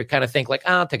they're kind of think like,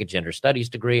 I'll take a gender studies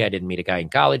degree. I didn't meet a guy in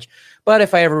college, but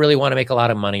if I ever really want to make a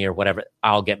lot of money or whatever,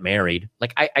 I'll get married.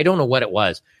 Like I don't know what it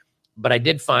was, but I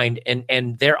did find,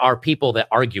 and there are people that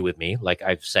argue with me. Like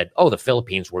I've said, oh, the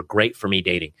Philippines were great for me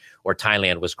dating, or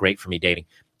Thailand was great for me dating.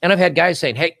 And I've had guys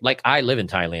saying, hey, like I live in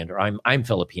Thailand, or I'm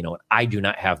Filipino, and I do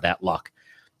not have that luck.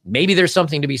 Maybe there's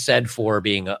something to be said for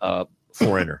being a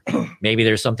foreigner. Maybe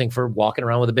there's something for walking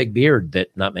around with a big beard that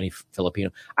not many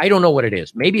Filipino. I don't know what it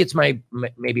is. Maybe it's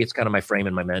maybe it's kind of my frame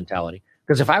and my mentality.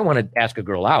 Because if I want to ask a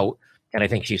girl out and I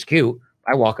think she's cute,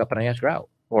 I walk up and I ask her out,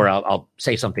 or I'll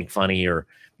say something funny, or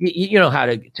you know how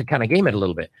to kind of game it a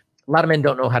little bit. A lot of men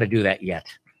don't know how to do that yet.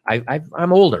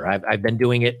 I'm older. I've been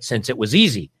doing it since it was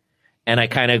easy, and I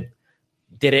kind of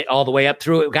did it all the way up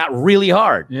through. It got really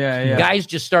hard. Yeah. Guys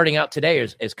just starting out today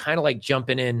is kind of like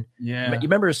jumping in. Yeah. You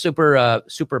remember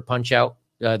Super Punch Out,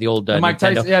 the old Mike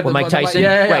Nintendo Tyson, yeah, with Mike Tyson?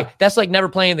 yeah. Right. That's like never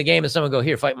playing the game and someone go,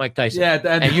 here, fight Mike Tyson. Yeah.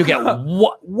 And you get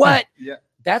what? Yeah.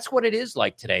 That's what it is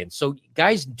like today. And so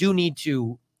guys do need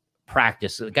to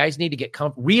practice. Guys need to get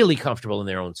really comfortable in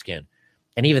their own skin.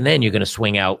 And even then, you're going to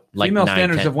swing out like female 9,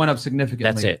 standards 10. have went up significantly.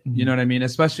 That's it. You know what I mean?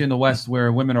 Especially in the West,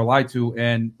 where women are lied to,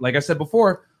 and like I said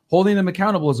before, holding them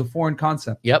accountable is a foreign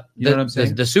concept. Yep. You know what I'm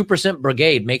saying? The Super Simp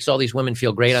Brigade makes all these women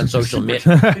feel great on social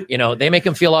media. They make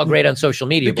them feel all great on social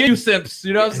media. The gay simps,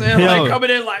 you know what I'm saying? Like coming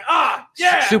in like,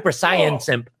 yeah. Super Saiyan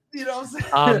Simp. You know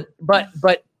what I'm saying?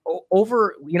 But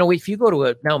over, if you go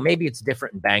to now maybe it's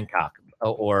different in Bangkok.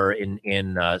 or in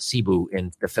Cebu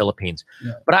in the Philippines.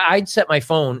 Yeah. But I'd set my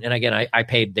phone, and again, I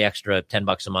paid the extra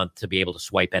 $10 a month to be able to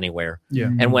swipe anywhere. Yeah.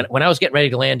 And when I was getting ready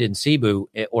to land in Cebu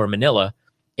or Manila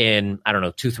in, I don't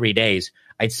know, 2-3 days,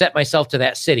 I'd set myself to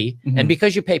that city. Mhm. And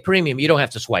because you pay premium, you don't have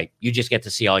to swipe. You just get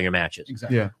to see all your matches.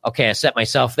 Exactly. Yeah. Okay, I set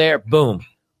myself there. Boom.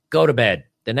 Go to bed.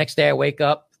 The next day I wake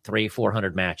up,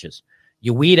 300-400 matches.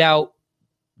 You weed out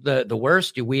the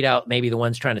worst. You weed out maybe the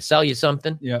ones trying to sell you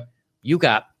something. Yeah. You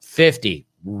got 50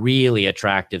 really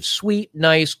attractive, sweet,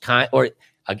 nice, kind, or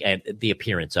again, the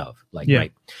appearance of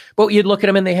right. But you'd look at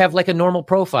them and they have like a normal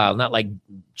profile, not like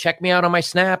check me out on my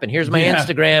Snap and here's my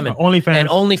Instagram and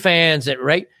OnlyFans,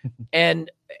 right?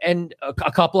 and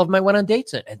a couple of them I went on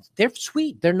dates and they're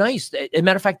sweet, they're nice. As a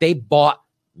matter of fact, they bought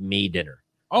me dinner.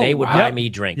 They would buy me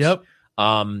drinks. Yep.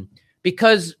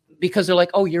 Because they're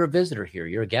like, oh, you're a visitor here,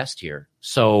 you're a guest here,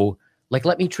 so like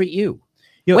let me treat you.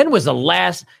 Yo, when was the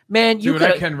last man? You Dude,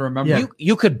 I can remember.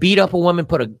 You could beat up a woman,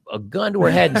 put a gun to her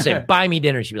head, and say, "Buy me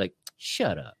dinner." She'd be like,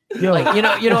 "Shut up." Yo, like, you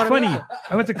know it's what funny. I mean?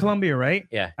 I went to Colombia, right?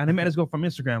 Yeah. And I met this girl from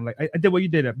Instagram. Like I did what you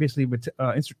did basically with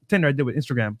Tinder. I did with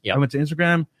Instagram. Yep. I went to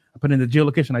Instagram. I put in the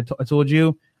geolocation. I told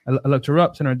you. I looked her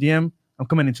up. Sent her a DM. I'm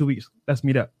coming in 2 weeks. Let's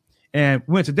meet up. And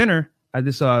we went to dinner at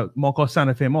this mall called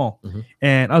Santa Fe Mall. Mm-hmm.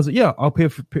 And I was like, yeah, I'll pay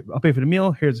for the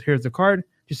meal. Here's the card.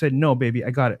 She said, no, baby,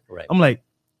 I got it. Right. I'm like,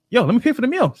 yo, let me pay for the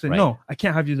meal. She said, Right. no, I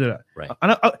can't have you do that. Right.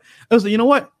 And I was like, you know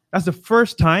what? That's the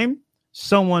first time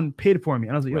someone paid for me.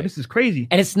 And I was like, yo, this is crazy.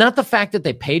 And it's not the fact that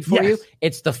they paid for you.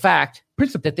 It's the fact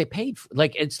that they paid for,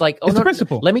 like, it's like, oh, it's no, the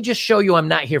principle. Let me just show you I'm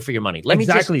not here for your money. Let me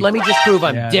just prove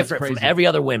I'm different from every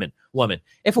other woman.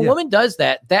 If a woman does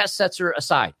that, that sets her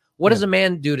aside. What does a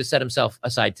man do to set himself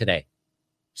aside today?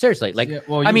 Seriously, like,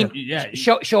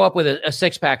 show up with a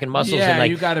 6-pack and muscles, and like,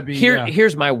 you gotta be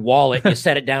here's my wallet. You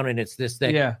set it down, and it's this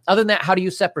thing. Yeah. Other than that, how do you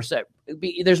separate?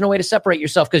 There's no way to separate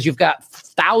yourself because you've got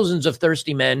thousands of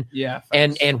thirsty men. Yeah.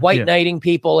 And white knighting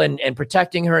people and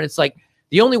protecting her, and it's like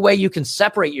the only way you can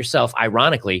separate yourself,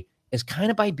 ironically, is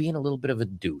kind of by being a little bit of a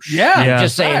douche.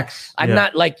 Just saying, I'm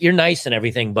not like, you're nice and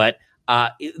everything, but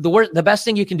the best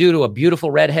thing you can do to a beautiful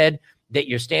redhead that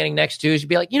you're standing next to is you'd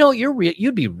be like,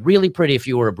 you'd be really pretty if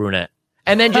you were a brunette,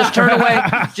 and then just turn away,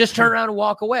 just turn around and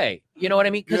walk away. You know what I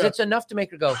mean? Because it's enough to make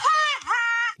her go,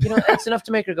 it's enough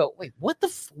to make her go, wait, what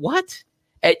what?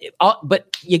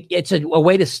 But it's a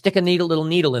way to stick a little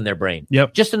needle in their brain.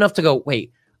 Yep. Just enough to go,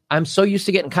 wait, I'm so used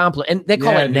to getting complimented, and they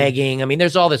call it negging. I mean,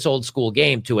 there's all this old school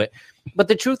game to it, but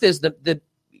the truth is the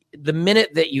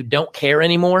minute that you don't care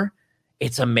anymore,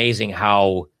 it's amazing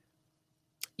how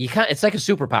you can't. It's like a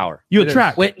superpower. You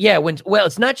attract. Well,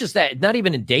 it's not just that. Not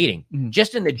even in dating. Mm-hmm.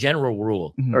 Just in the general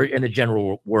rule or in the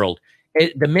general world.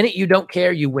 The minute you don't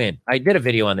care, you win. I did a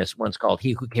video on this once called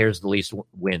 "He Who Cares the Least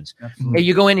Wins." Hey,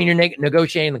 you go in and you're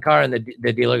negotiating the car, and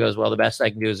the dealer goes, "Well, the best I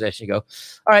can do is this." You go, "All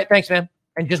right, thanks, man,"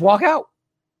 and just walk out.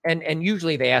 And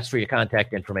usually they ask for your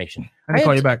contact information. I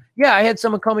call you back. Yeah, I had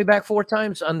someone call me back 4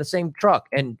 times on the same truck,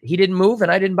 and he didn't move,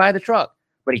 and I didn't buy the truck,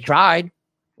 but he tried.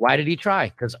 Why did he try?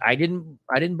 Because I didn't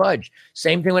budge.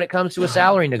 Same thing when it comes to a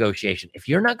salary negotiation. If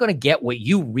you're not going to get what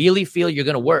you really feel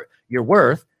you're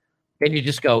worth, then you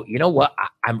just go, you know what?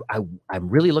 I'm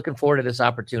really looking forward to this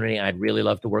opportunity. I'd really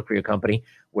love to work for your company.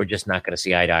 We're just not going to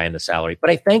see eye to eye in the salary. But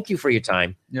I thank you for your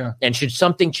time. Yeah. And should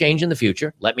something change in the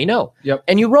future, let me know. Yep.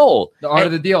 And you roll. The art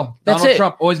of the deal. That's Donald it.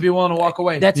 Trump, always be willing to walk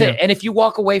away. That's it. And if you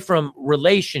walk away from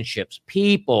relationships,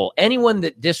 people, anyone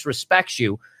that disrespects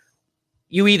you,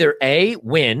 you either A,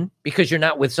 win because you're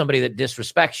not with somebody that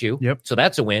disrespects you. Yep. So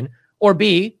that's a win. Or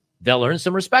B, they'll earn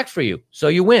some respect for you. So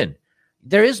you win.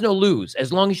 There is no lose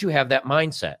as long as you have that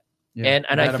mindset. Yeah. And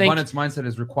that I think abundance mindset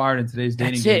is required in today's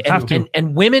dating that's game. it.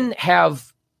 And women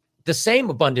have the same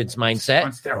abundance mindset.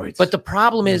 On steroids. But the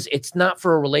problem is it's not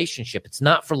for a relationship. It's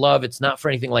not for love. It's not for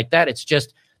anything like that. It's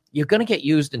just you're going to get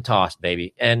used and tossed,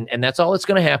 baby. And that's all that's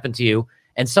going to happen to you.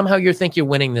 And somehow you think you're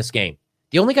winning this game.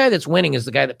 The only guy that's winning is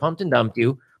the guy that pumped and dumped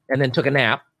you and then took a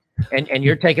nap. And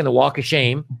you're taking the walk of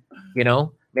shame,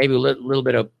 maybe a little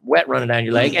bit of wet running down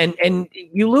your leg, and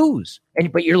you lose.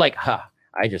 But you're like,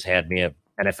 I just had me an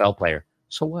NFL player.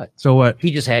 So what?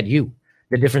 He just had you.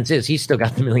 The difference is he's still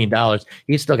got the $1 million.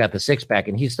 He's still got the 6-pack,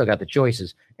 and he's still got the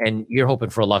choices. And you're hoping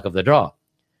for a luck of the draw.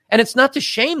 And it's not to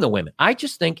shame the women. I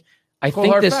just think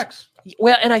Facts.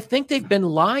 Well, and I think they've been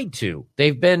lied to.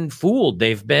 They've been fooled.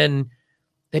 They've been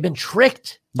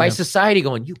tricked by society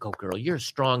going, you go, girl. You're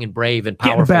strong and brave and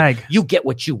powerful. Bag. You get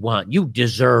what you want. You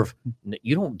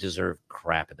don't deserve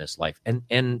crap in this life.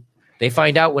 And they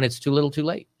find out when it's too little too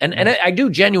late. And I do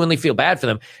genuinely feel bad for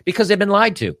them because they've been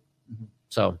lied to.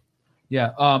 So.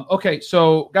 Yeah. Okay.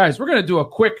 So guys, we're going to do a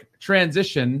quick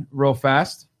transition real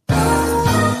fast.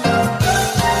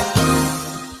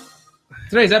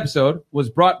 Today's episode was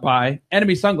brought by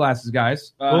Enemy Sunglasses,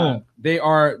 guys. Boom.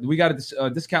 We got a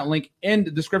discount link in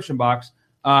the description box.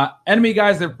 Enemy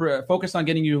guys, they're focused on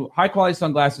getting you high quality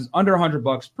sunglasses under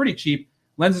 $100, pretty cheap.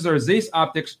 Lenses are Zeiss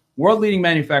Optics, world leading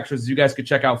manufacturers. You guys could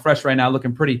check out fresh right now,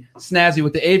 looking pretty snazzy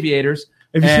with the aviators.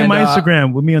 If you see my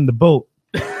Instagram with me on the boat,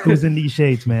 it was in these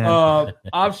shades, man.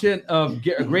 Option of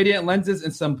gradient lenses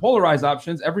and some polarized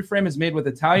options. Every frame is made with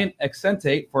Italian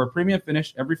Accentate for a premium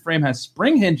finish. Every frame has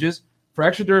spring hinges for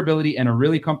extra durability and a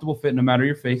really comfortable fit no matter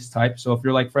your face type. So if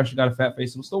you're like Fresh, you got a fat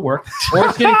face, it'll still work. Or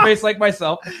a skinny face like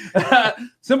myself.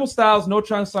 Simple styles, no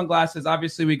trunk sunglasses.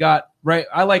 Obviously, we got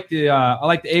I like the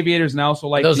aviators and I also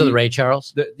like those are the Ray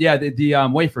Charles. The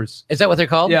wafers. Is that what they're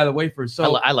called? Yeah, the wafers.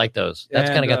 So I like those. That's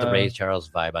kind of got the Ray Charles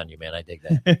vibe on you, man. I dig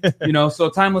that. So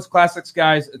timeless classics,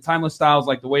 guys. Timeless styles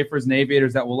like the wafers and the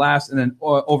aviators that will last, and then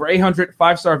over 800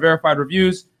 5-star verified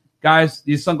reviews. Guys,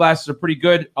 these sunglasses are pretty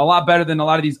good. A lot better than a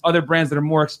lot of these other brands that are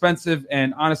more expensive.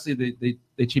 And honestly, they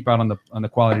cheap out on the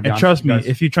quality. And trust me,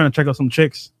 if you're trying to check out some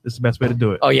chicks, this is the best way to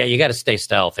do it. Oh yeah, you got to stay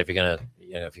stealth if you're gonna,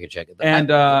 if you can check it. And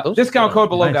discount code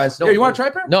below, guys. No, you want to try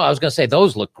a pair? No, I was gonna say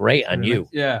those look great on you.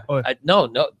 Yeah. No,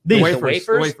 The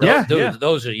wafers. Yeah.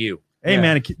 Those are you. Hey,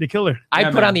 man, the killer.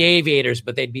 I'd put on the aviators,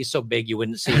 but they'd be so big you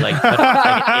wouldn't see like an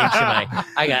inch of my.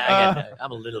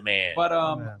 I'm a little man.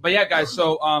 But yeah, guys.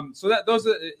 So that those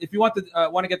are, if you want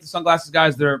to get the sunglasses,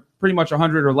 guys, they're pretty much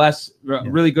 100 or less.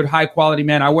 Really good, high quality,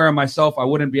 man. I wear them myself. I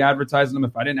wouldn't be advertising them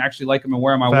if I didn't actually like them and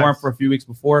wear them. I wore them for a few weeks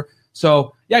before.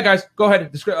 So yeah, guys, go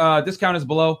ahead. Discount is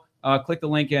below. Click the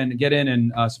link and get in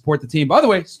and support the team. By the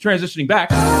way, transitioning back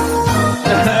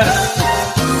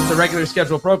to regular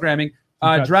scheduled programming.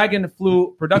 Dragon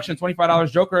Flu Production,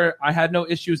 $25. Joker, I had no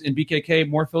issues in BKK.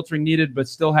 More filtering needed, but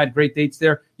still had great dates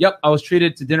there. Yep, I was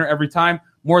treated to dinner every time.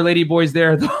 More lady boys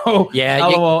there, though. Yeah,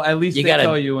 LOL, at least they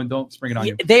tell you and don't spring it on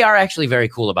you. They are actually very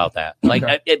cool about that. Like,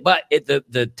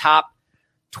 the top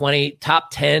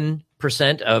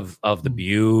 10% of the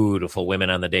beautiful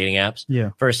women on the dating apps. Yeah.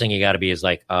 First thing you got to be is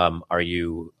like, are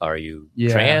you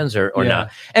trans or not?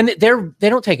 And they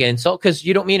don't take an insult because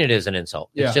you don't mean it as an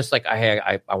insult. It's just like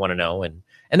I want to know, and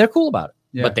they're cool about it.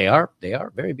 Yeah. But they are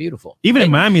very beautiful. Even in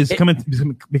Miami, it's becoming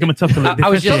tough to. I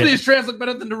was just some of these trans look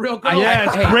better than the real girl.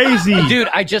 Yeah, it's crazy, dude.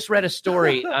 I just read a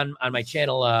story on my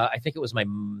channel. I think it was my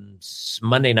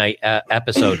Monday night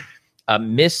episode. I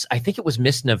think it was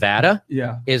Miss Nevada.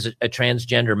 Yeah, is a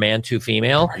transgender man to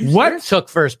female. What? Took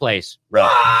first place? Bro.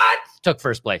 What? Took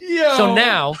first place. Yo. So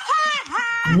now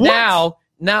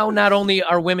not only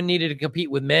are women needed to compete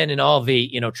with men in all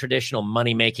the traditional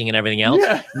money making and everything else.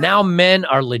 Yeah. Now men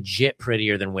are legit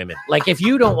prettier than women. Like if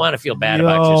you don't want to feel bad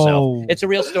about yourself, it's a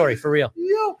real story for real.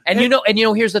 And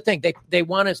here's the thing: they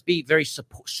want us to be very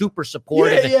super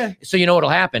supportive. Yeah. So you know what'll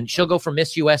happen? She'll go for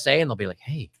Miss USA, and they'll be like,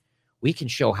 "Hey, we can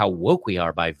show how woke we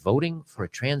are by voting for a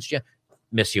transgender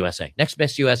Miss USA. Next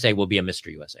Miss USA will be a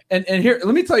Mr. USA." And here,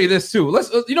 let me tell you this too.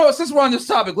 Since we're on this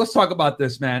topic, let's talk about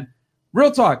this, man. Real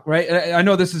talk, right? I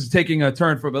know this is taking a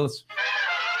turn but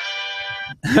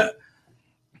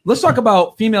let's talk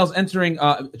about females entering,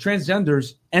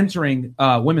 transgenders entering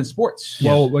women's sports.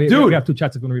 Well, dude, we have two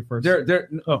chats. I'm going to read first.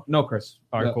 No, Chris.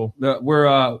 All right, cool.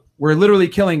 We're literally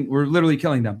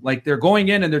killing them. Like they're going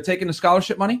in and they're taking the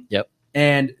scholarship money. Yep.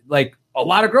 And like a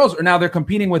lot of girls they're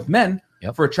competing with men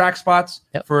for track spots,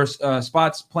 for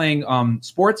spots playing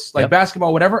sports like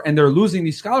basketball, whatever, and they're losing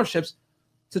these scholarships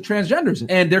to transgenders,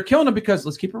 and they're killing them because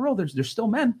let's keep it real. They're still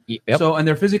men, so and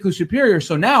they're physically superior.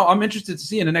 So now I'm interested to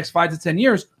see in the next 5 to 10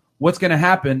 years what's going to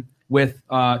happen with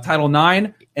Title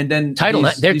IX, and then Title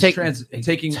IX. They're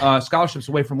taking scholarships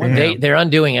away from women. They're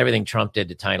undoing everything Trump did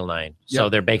to Title IX. So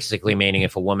they're basically meaning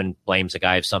if a woman blames a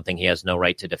guy of something, he has no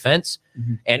right to defense,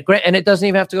 and it doesn't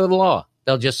even have to go to the law.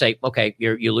 They'll just say, okay,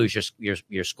 you lose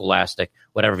your scholastic,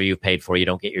 whatever you paid for, you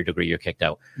don't get your degree, you're kicked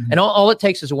out. And all it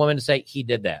takes is a woman to say he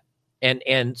did that.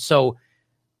 And so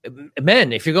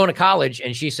men, if you're going to college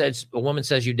and a woman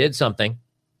says you did something,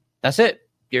 that's it.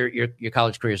 Your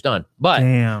college career is done. But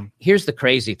here's the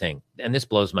crazy thing, and this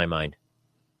blows my mind.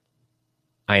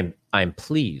 I'm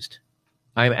pleased.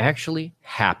 I'm actually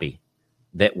happy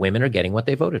that women are getting what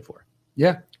they voted for.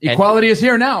 Yeah. Equality is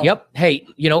here now. Yep. Hey,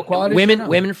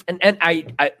 women, and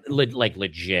I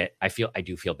legit, I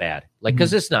do feel bad. Like,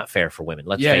 cause it's not fair for women.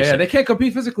 Let's face it. They can't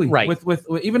compete physically. Right. With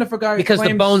even if a guy because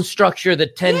the bone structure, the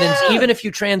tendons, even if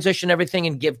you transition everything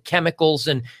and give chemicals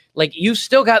and like, you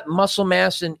still got muscle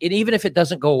mass and even if it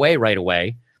doesn't go away right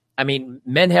away, I mean,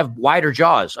 men have wider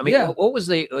jaws. I mean, what was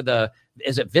is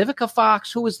it Vivica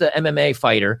Fox? Who was the MMA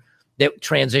fighter that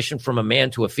transitioned from a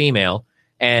man to a female?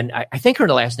 And I think her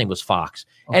last name was Fox.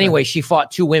 Okay. Anyway, she fought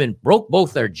two women, broke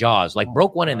both their jaws,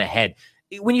 broke one in the head.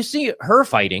 when you see her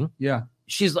fighting, Yeah.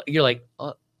 you're like,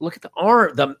 look at the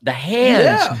arm, the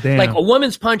hands. Yeah. Like a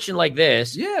woman's punching like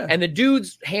this, Yeah. and the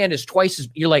dude's hand is twice as.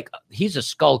 You're like, he's a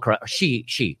skull crusher.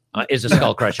 She is a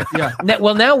skull crusher. Yeah.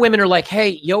 Now women are like, hey,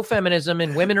 yo, feminism,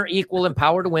 and women are equal, and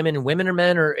power to women, and women and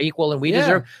men are equal, and we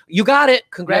deserve. You got it.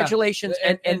 Congratulations,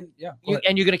 and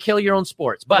you're gonna kill your own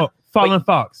sports, but. Fallon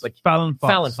Fox. Fallon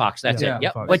Fox. That's it.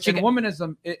 Yep. Fox. But in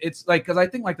womanism, it's like, because I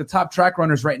think like the top track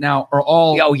runners right now are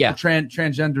all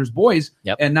transgenders boys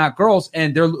and not girls,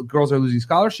 and girls are losing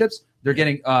scholarships. They're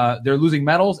getting they're losing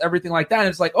medals, everything like that. And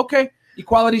it's like, okay,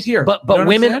 equality's here. But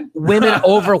women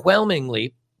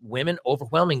overwhelmingly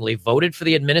voted for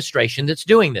the administration that's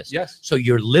doing this. Yes. So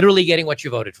you're literally getting what you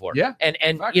voted for. Yeah. And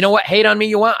you know what? Hate on me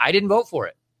you want. I didn't vote for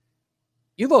it.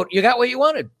 You got what you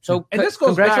wanted. So and this goes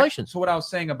congratulations. Back to what I was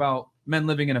saying about men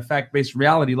living in a fact-based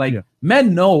reality. Like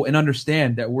men know and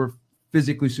understand that we're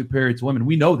physically superior to women.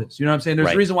 We know this. You know what I'm saying?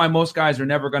 There's a reason why most guys are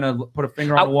never going to put a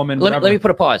finger on a woman. Let me put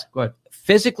a pause. Go ahead.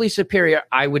 Physically superior,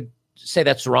 I would say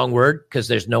that's the wrong word, because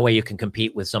there's no way you can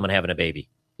compete with someone having a baby.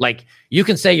 Like, you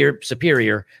can say you're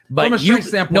superior, but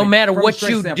no matter what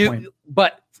you do,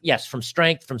 but yes, from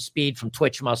strength, from speed, from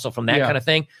twitch muscle, from that kind of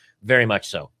thing, very much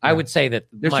so. I would say that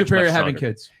they're superior having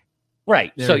kids.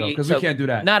 Right. There because we can't do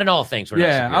that. Not in all things.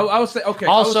 I would say, okay.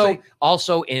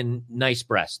 Also in nice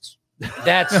breasts.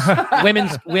 That's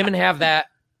women have that.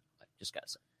 I just gotta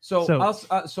say.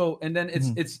 So and then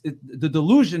the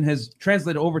delusion has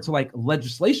translated over to like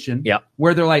legislation. Yeah.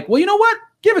 Where they're like, well, you know what?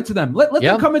 Give it to them. Let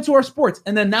them come into our sports.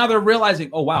 And then now they're realizing,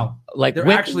 oh wow, like they're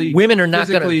actually women are not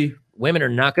going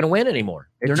to win anymore.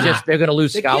 They're going to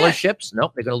lose scholarships.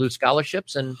 Nope, they're going to lose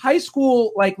scholarships. And high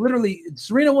school, like literally,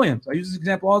 Serena Williams. I use this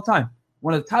example all the time.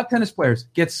 One of the top tennis players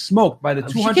gets smoked by the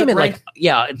 200. She came in like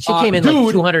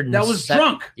 200. That was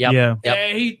drunk. Yep.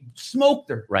 He smoked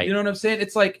her. Right. You know what I'm saying?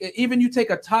 It's like even you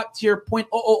take a top tier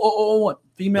 .00001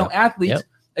 female athlete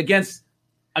against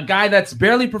a guy that's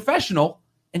barely professional,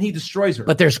 and he destroys her.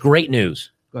 But there's great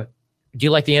news. Go ahead. Do you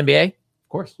like the NBA? Of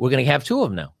course. We're going to have two of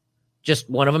them now.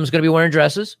 Just one of them is going to be wearing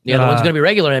dresses. The other one's going to be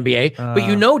regular NBA. But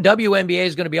you know WNBA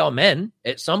is going to be all men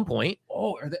at some point.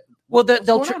 Oh, are they? Well, what's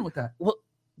going on with that? Well,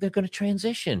 they're going to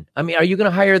transition. I mean, are you going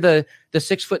to hire the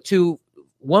 6'2"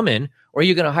 woman, or are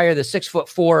you going to hire the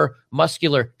 6'4"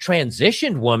 muscular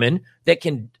transitioned woman that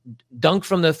can dunk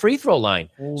from the free throw line?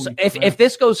 So if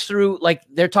this goes through, like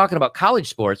they're talking about college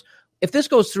sports, if this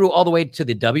goes through all the way to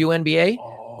the WNBA,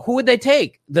 who would they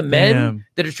take? The men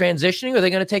that are transitioning, or are they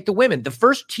going to take the women? The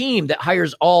first team that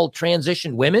hires all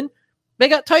transitioned women, they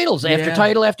got titles after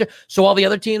title after. So all the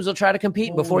other teams will try to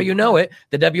compete. Before you know it,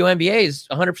 the WNBA is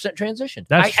 100% transition.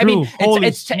 That's true. I mean,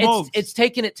 it's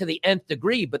taken it to the nth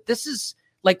degree. But this is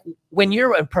like when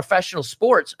you're in professional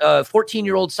sports. A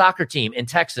 14-year-old soccer team in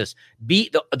Texas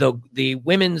beat the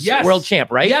women's world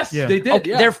champ, right? Yes, they did.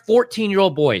 Okay, they're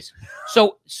 14-year-old boys.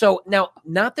 So now,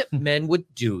 not that men would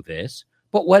do this,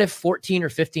 but what if 14 or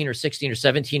 15 or 16 or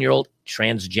 17-year-old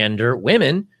transgender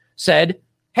women said,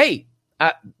 "Hey,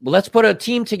 let's put a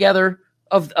team together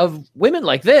of women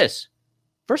like this."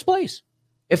 First place.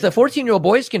 If the 14-year-old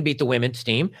boys can beat the women's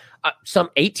team, some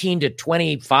 18 to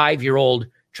 25-year-old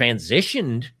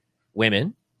transitioned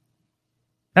women.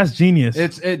 That's genius.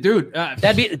 Dude.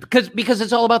 That'd be because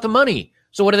it's all about the money.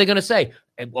 So what are they going to say?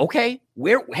 Okay,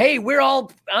 we're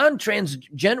all on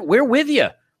transgender. We're with you.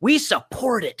 We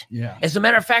support it. Yeah. As a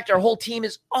matter of fact, our whole team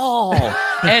is all,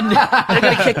 and they're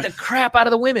going to kick the crap out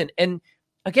of the women. And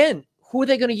again, who are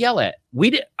they going to yell at?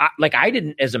 I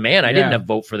didn't, as a man, I didn't have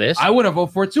vote for this. I wouldn't vote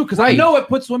for it too, because I know it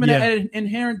puts women at an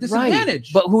inherent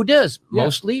disadvantage. But who does?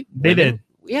 Mostly they women. did.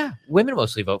 Yeah, women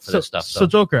mostly vote for this stuff. So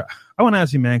Joker, I want to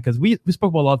ask you, man, because we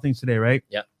spoke about a lot of things today, right?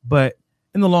 Yeah. But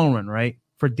in the long run, right,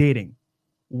 for dating,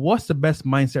 what's the best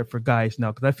mindset for guys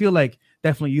now? Because I feel like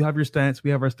definitely you have your stance,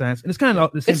 we have our stance, and it's kind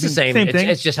of the same. It's the same thing.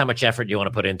 It's just how much effort you want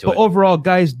to put into it. But overall,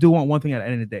 guys do want one thing at the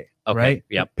end of the day, right?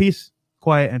 Yep. Peace,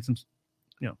 quiet, and some,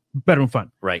 bedroom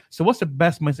fun. Right. So what's the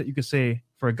best mindset you could say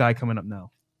for a guy coming up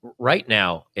now? Right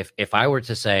now, if I were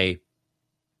to say,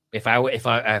 if I were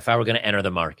going to enter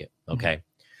the market, okay,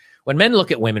 when men look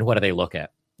at women, what do they look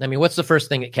at? I mean, what's the first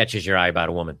thing that catches your eye about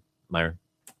a woman, Myron?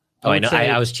 I know.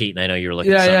 I was cheating. I know you were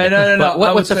looking. No.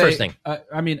 What's the first thing?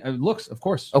 I mean, looks, of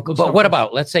course. Okay, but what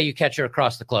about? Let's say you catch her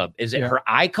across the club. Is it her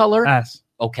eye color? Ass.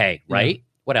 Okay, right. Yeah.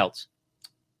 What else?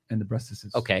 And the breasts.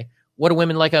 Okay. What do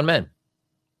women like on men?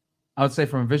 I would say,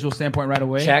 from a visual standpoint, right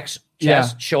away.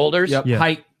 Chest, shoulders,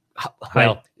 height.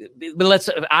 Well, but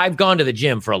I've gone to the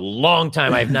gym for a long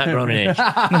time. I have not grown an inch.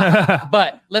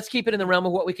 But let's keep it in the realm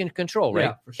of what we can control, right?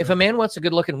 Yeah, for sure. If a man wants a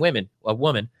good-looking woman,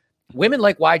 women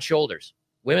like wide shoulders.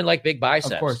 Women like big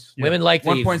biceps. Of course. Yeah. Women like the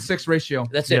 1.6 ratio.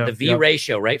 That's it. Yeah. The V Yep.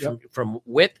 ratio, right? From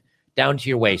width down to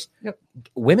your waist. Yep.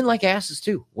 Women like asses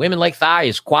too. Women like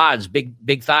thighs, quads,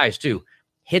 big thighs too.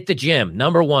 Hit the gym.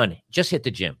 Number one, just hit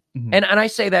the gym. Mhm. And I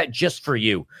say that just for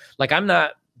you. Like I'm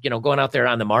not, going out there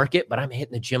on the market, but I'm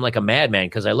hitting the gym like a madman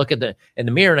because I look in the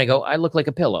mirror and I go, I look like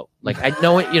a pillow. Like I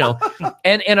know it,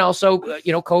 and also,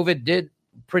 COVID did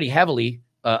pretty heavily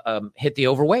hit the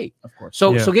overweight. Of course.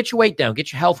 So Yeah. so get your weight down,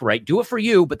 get your health right. Do it for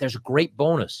you, but there's a great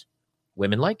bonus.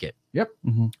 Women like it. Yep.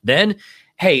 Mhm. Then,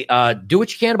 hey, do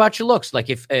what you can about your looks. Like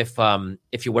if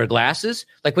you wear glasses,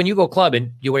 like when you go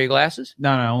clubbing, you wear your glasses.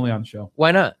 No, only on the show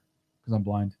Why not? because I'm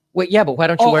blind. Wait, yeah, but why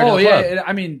don't you wear it to the yeah. club?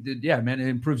 I mean, yeah, man, it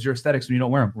improves your aesthetics when you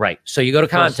don't wear them. Right. So you go to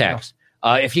course, contacts.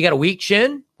 If you got a weak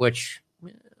chin, which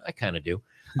I kind of do,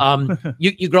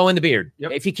 you grow in the beard.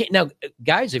 Yep. If you can't now,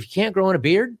 guys, if you can't grow in a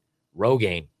beard,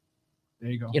 Rogaine. There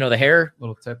you go. The hair,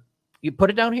 Little tip. you put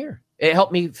it down here. It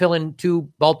helped me fill in 2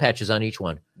 bald patches on each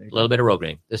one. There A you little bit of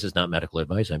Rogaine. This is not medical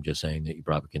advice. I'm just saying that you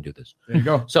probably can do this. There you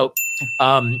go. So,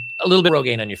 a little bit of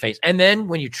Rogaine on your face, and then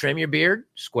when you trim your beard,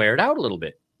 square it out a little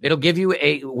bit. It'll give you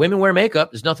women wear makeup.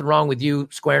 There's nothing wrong with you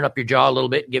squaring up your jaw a little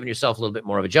bit, giving yourself a little bit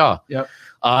more of a jaw. Yep.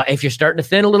 If you're starting to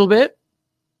thin a little bit,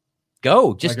 go.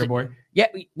 Like your boy.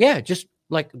 Yeah. Just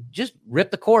rip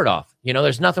the cord off.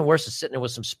 There's nothing worse than sitting there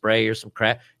with some spray or some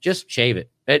crap. Just shave it.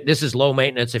 This is low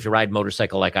maintenance. If you ride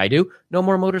motorcycle like I do, no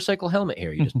more motorcycle helmet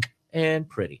here. You just and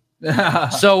pretty.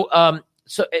 So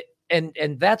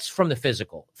that's from the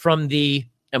physical. From the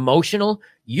emotional,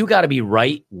 you got to be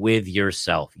right with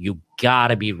yourself. You got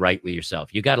to be right with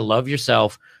yourself. You got to love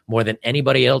yourself more than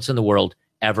anybody else in the world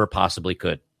ever possibly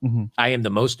could. Mhm. I am the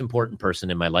most important person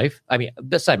in my life. I mean,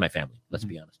 beside my family, let's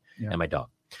be honest, Yeah. and my dog.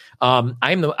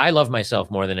 I love myself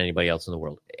more than anybody else in the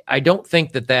world. I don't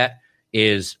think that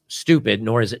is stupid,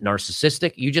 nor is it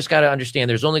narcissistic. You just got to understand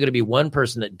there's only going to be one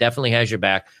person that definitely has your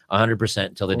back 100%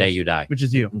 until the day you die. Which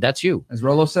is you. And that's you. As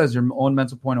Rolo says, your own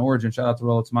mental point of origin. Shout out to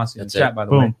Rolo Tomasi in the That's chat, it. by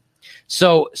the Boom. way.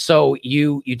 So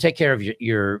you take care of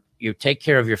you take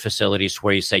care of your facilities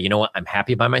where you say, you know what, I'm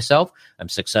happy by myself. I'm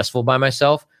successful by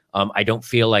myself. I don't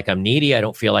feel like I'm needy. I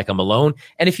don't feel like I'm alone.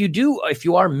 And if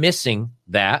you are missing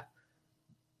that,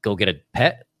 go get a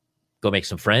pet, go make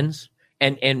some friends.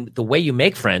 And the way you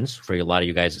make friends, for a lot of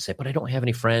you guys that say, but I don't have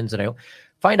any friends, and I don't,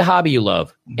 find a hobby you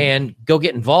love and go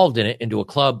get involved in it, into a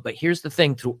club. But here's the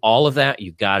thing, through all of that,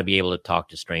 you got to be able to talk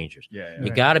to strangers. Yeah.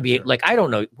 You got to be like, I don't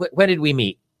know, when did we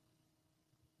meet?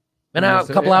 A Yeah,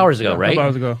 couple hours ago, yeah, right? A couple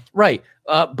hours ago. Right.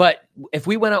 But if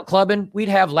we went out clubbing, we'd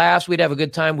have laughs, we'd have a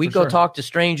good time. We'd For go sure. talk to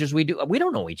strangers. We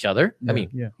don't know each other. Yeah. I mean,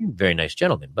 Yeah. you're a very nice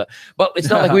gentleman, but it's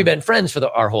not like we've been friends for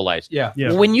our whole lives. Yeah.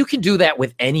 Yeah. When you can do that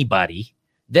with anybody,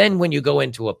 then when you go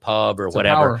into a pub or It's a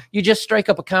whatever, power. you just strike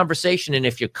up a conversation. And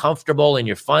if you're comfortable and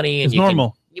you're funny and It's you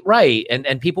normal. right.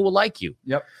 And people will like you.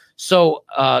 Yep. So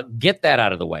get that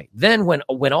out of the way. Then when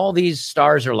all these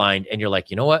stars are lined and you're like,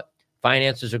 you know what?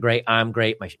 Finances are great. I'm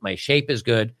great. My shape is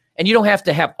good. And you don't have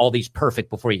to have all these perfect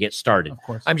before you get started. Of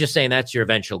course. I'm just saying that's your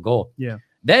eventual goal. Yeah.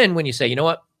 Then when you say, you know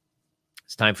what?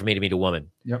 It's time for me to meet a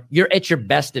woman. Yep. You're at your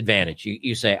best advantage.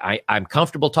 You say, I'm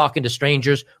comfortable talking to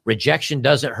strangers. Rejection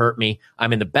doesn't hurt me.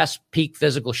 I'm in the best peak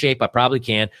physical shape I probably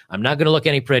can. I'm not going to look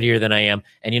any prettier than I am.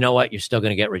 And you know what? You're still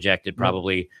going to get rejected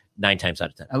probably 9 times out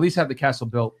of 10. At least have the castle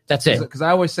built. That's it. Because I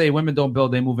always say women don't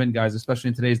build, they move in, guys, especially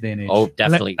in today's day and age. Oh,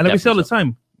 definitely. And like we say all the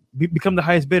definitely. time, become the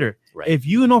highest bidder. Right. If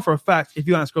you know for a fact, if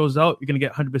you ask girls out, you're gonna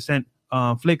get 100%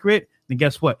 flake rate. Then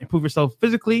guess what? Improve yourself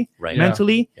physically, Right.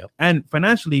 mentally, Yep. and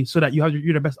financially, so that you're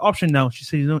the best option now. She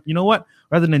says, you know what?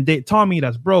 Rather than date Tommy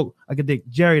that's broke, I could date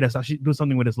Jerry that's actually doing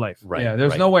something with his life. Right. Yeah,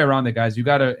 there's right. no way around it, guys. You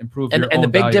got to improve And your the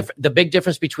own big value. the big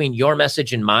difference between your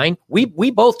message and mine, we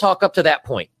both talk up to that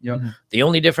point. Yep. The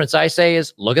only difference I say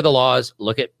is look at the laws,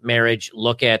 look at marriage,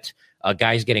 look at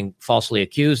guys getting falsely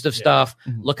accused of stuff.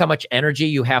 Mhm. Look how much energy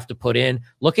you have to put in.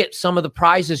 Look at some of the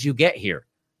prizes you get here.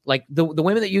 Like the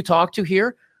women that you talk to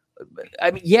here, I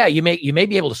mean, yeah, you may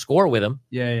be able to score with them,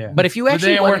 Yeah. but if you But actually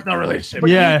they ain't want- worth no relationship. but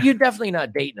Yeah. you're definitely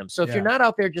not dating them. So if you're Yeah. not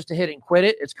out there just to hit it and quit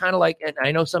it, it's kind of like, and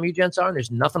I know some of you gents are, and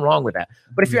there's nothing wrong with that.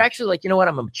 But if you're actually like, you know what,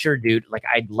 I'm a mature dude, like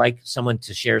I'd like someone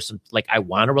to share some, like I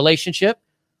want a relationship.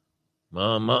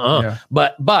 Yeah.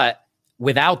 But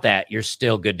without that, you're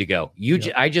still good to go.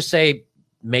 I just say,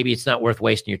 maybe it's not worth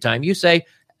wasting your time. You say,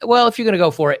 well, if you're going to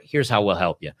go for it, here's how we'll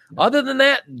help you. Other than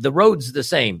that, the road's the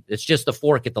same. It's just the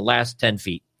fork at the last 10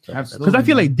 feet. Absolutely. Because I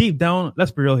feel like deep down, let's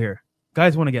be real here,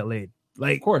 guys want to get laid.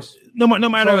 Like, Of course. no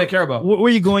That's matter all they care about.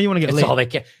 where you going, you want to get It's laid. all they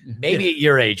can. Maybe at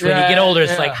your age, when you get Yeah, older,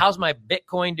 it's yeah. like, how's my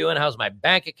Bitcoin doing? How's my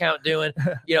bank account doing?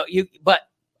 But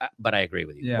I agree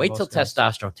with you. Yeah, Wait most till guys.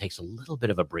 testosterone takes a little bit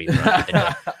of a breather. on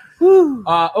you.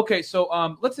 Okay,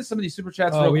 so let's hit some of these super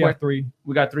chats real quick. We have 3.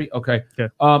 We got 3. Okay.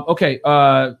 Okay.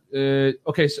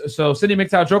 Okay. So Sydney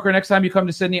McTow, Joker. Next time you come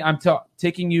to Sydney, I'm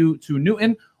taking you to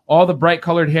Newton. All the bright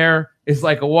colored hair is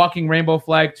like a walking rainbow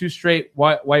flag. 2 straight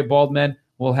white bald men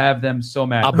will have them so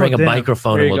mad. I'll bring a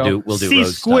microphone and we'll do C road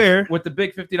Square with the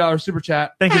big $50 super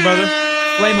chat. Thank you, brother.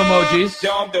 Flame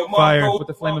emojis. Fire. With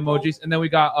the flame emojis. And then we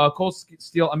got Cole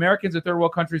Steele. Americans in third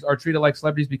world countries are treated like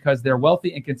celebrities because they're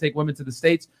wealthy and can take women to the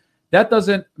States. That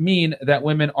doesn't mean that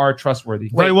women are trustworthy.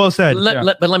 Very well said.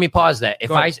 But let me pause that.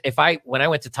 If I when I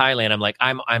went to Thailand, I'm like,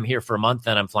 I'm here for a month,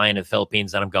 and I'm flying to the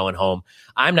Philippines, and I'm going home.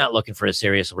 I'm not looking for a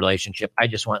serious relationship. I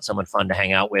just want someone fun to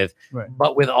hang out with,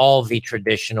 but with all the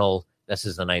traditional. This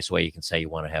is the nice way you can say you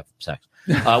want to have sex.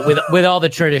 With all the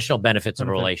traditional benefits of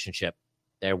a relationship.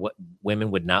 Women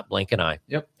would not blink an eye.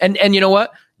 Yep. And you know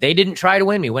what? They didn't try to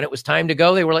win me. When it was time to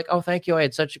go, they were like, oh, thank you. I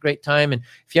had such a great time. And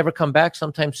if you ever come back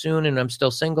sometime soon and I'm still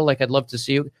single, like I'd love to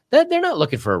see you. They're not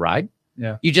looking for a ride.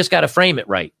 Yeah. You just got to frame it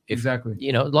right. Exactly.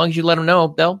 As long as you let them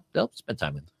know, they'll spend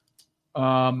time with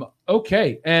you.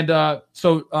 Okay. And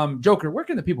so Joker, where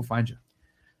can the people find you?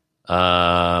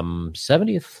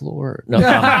 70th floor. No.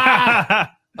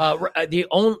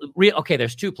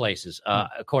 There's 2 places.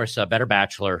 Of course, Better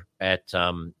Bachelor at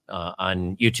on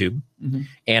YouTube,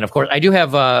 and of course I do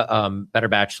have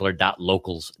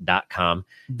betterbachelor.locals.com.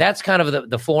 That's kind of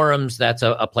the forums. That's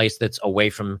a place that's away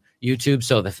from YouTube.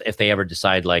 So if they ever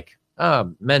decide like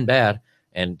men bad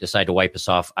and decide to wipe us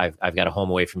off, I've got a home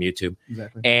away from YouTube.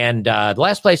 Exactly. And the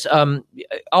last place,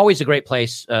 always a great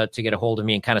place to get a hold of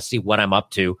me and kind of see what I'm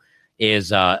up to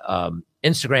is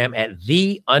Instagram at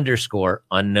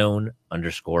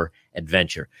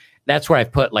 _unknown_adventure. That's where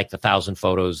I've put like the 1,000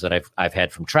 photos that I've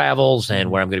had from travels, and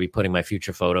where I'm going to be putting my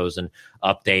future photos and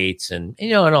updates and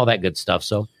and all that good stuff.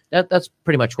 So that's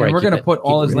pretty much where we're going to put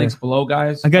all his links below,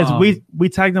 guys. And guys, we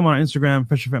tagged him on our Instagram,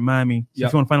 Fresh Fit Miami. So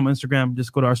if you want to find him on Instagram,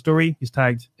 just go to our story. He's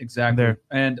tagged exactly there.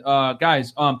 And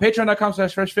guys,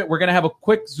 patreon.com/freshfit. We're going to have a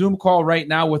quick Zoom call right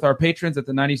now with our patrons at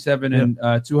the 97 and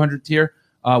 200 tier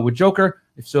with Joker.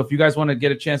 If you guys want to get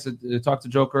a chance to talk to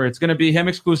Joker, it's going to be him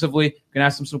exclusively. You can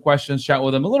ask him some questions, chat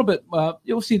with him a little bit.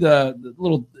 You'll see the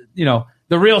little,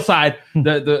 the real side,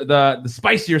 the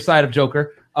spicier side of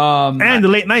Joker. And the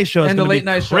late night show. And the late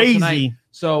night show crazy. Tonight.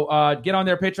 So get on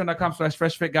there,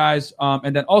 patreon.com/freshfit, guys.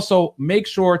 And then also make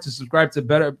sure to subscribe to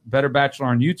Better Bachelor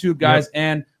on YouTube, guys. Yep.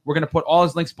 And we're going to put all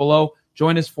his links below.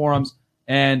 Join his forums.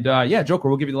 And Joker,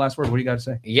 we'll give you the last word. What do you got to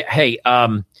say? Yeah. Hey,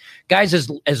 guys,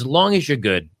 as long as you're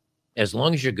good, as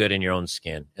long as you're good in your own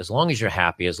skin, as long as you're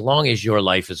happy, as long as your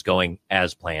life is going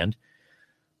as planned,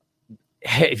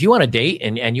 if you want to date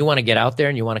and you want to get out there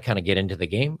and you want to kind of get into the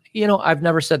game, I've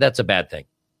never said that's a bad thing.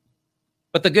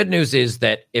 But the good news is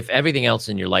that if everything else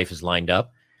in your life is lined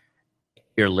up,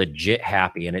 you're legit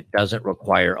happy, and it doesn't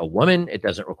require a woman. It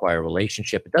doesn't require a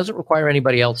relationship. It doesn't require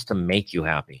anybody else to make you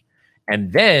happy.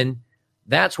 And then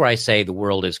that's where I say the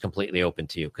world is completely open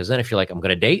to you. Because then if you're like, I'm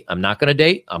going to date, I'm not going to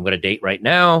date. I'm going to date right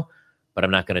now, but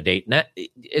I'm not going to date.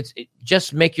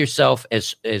 Just make yourself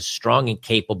as strong and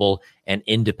capable and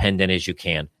independent as you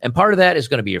can. And part of that is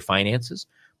going to be your finances.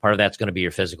 Part of that's going to be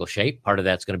your physical shape. Part of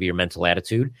that's going to be your mental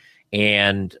attitude.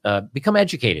 And become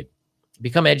educated.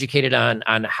 Become educated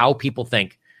on how people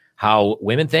think, how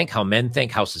women think, how men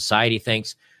think, how society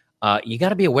thinks. You got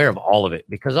to be aware of all of it,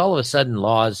 because all of a sudden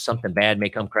something bad may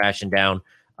come crashing down.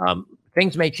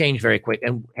 Things may change very quick.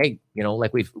 And hey,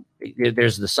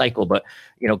 there's the cycle, but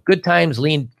good times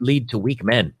lead to weak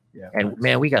men. Yeah, and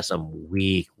man, we got some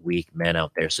weak men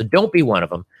out there. So don't be one of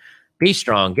them. Be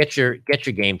strong. Get your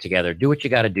game together. Do what you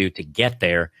got to do to get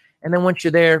there. And then once you're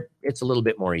there, it's a little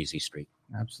bit more easy street.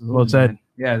 Absolutely. Well said. Man.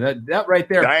 Yeah, that right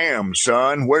there. Damn,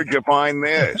 son, where'd you find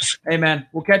this? Hey, man,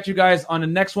 we'll catch you guys on the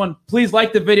next one. Please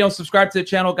like the video, subscribe to the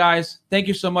channel, guys. Thank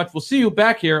you so much. We'll see you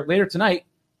back here later tonight.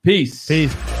 Peace.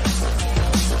 Peace.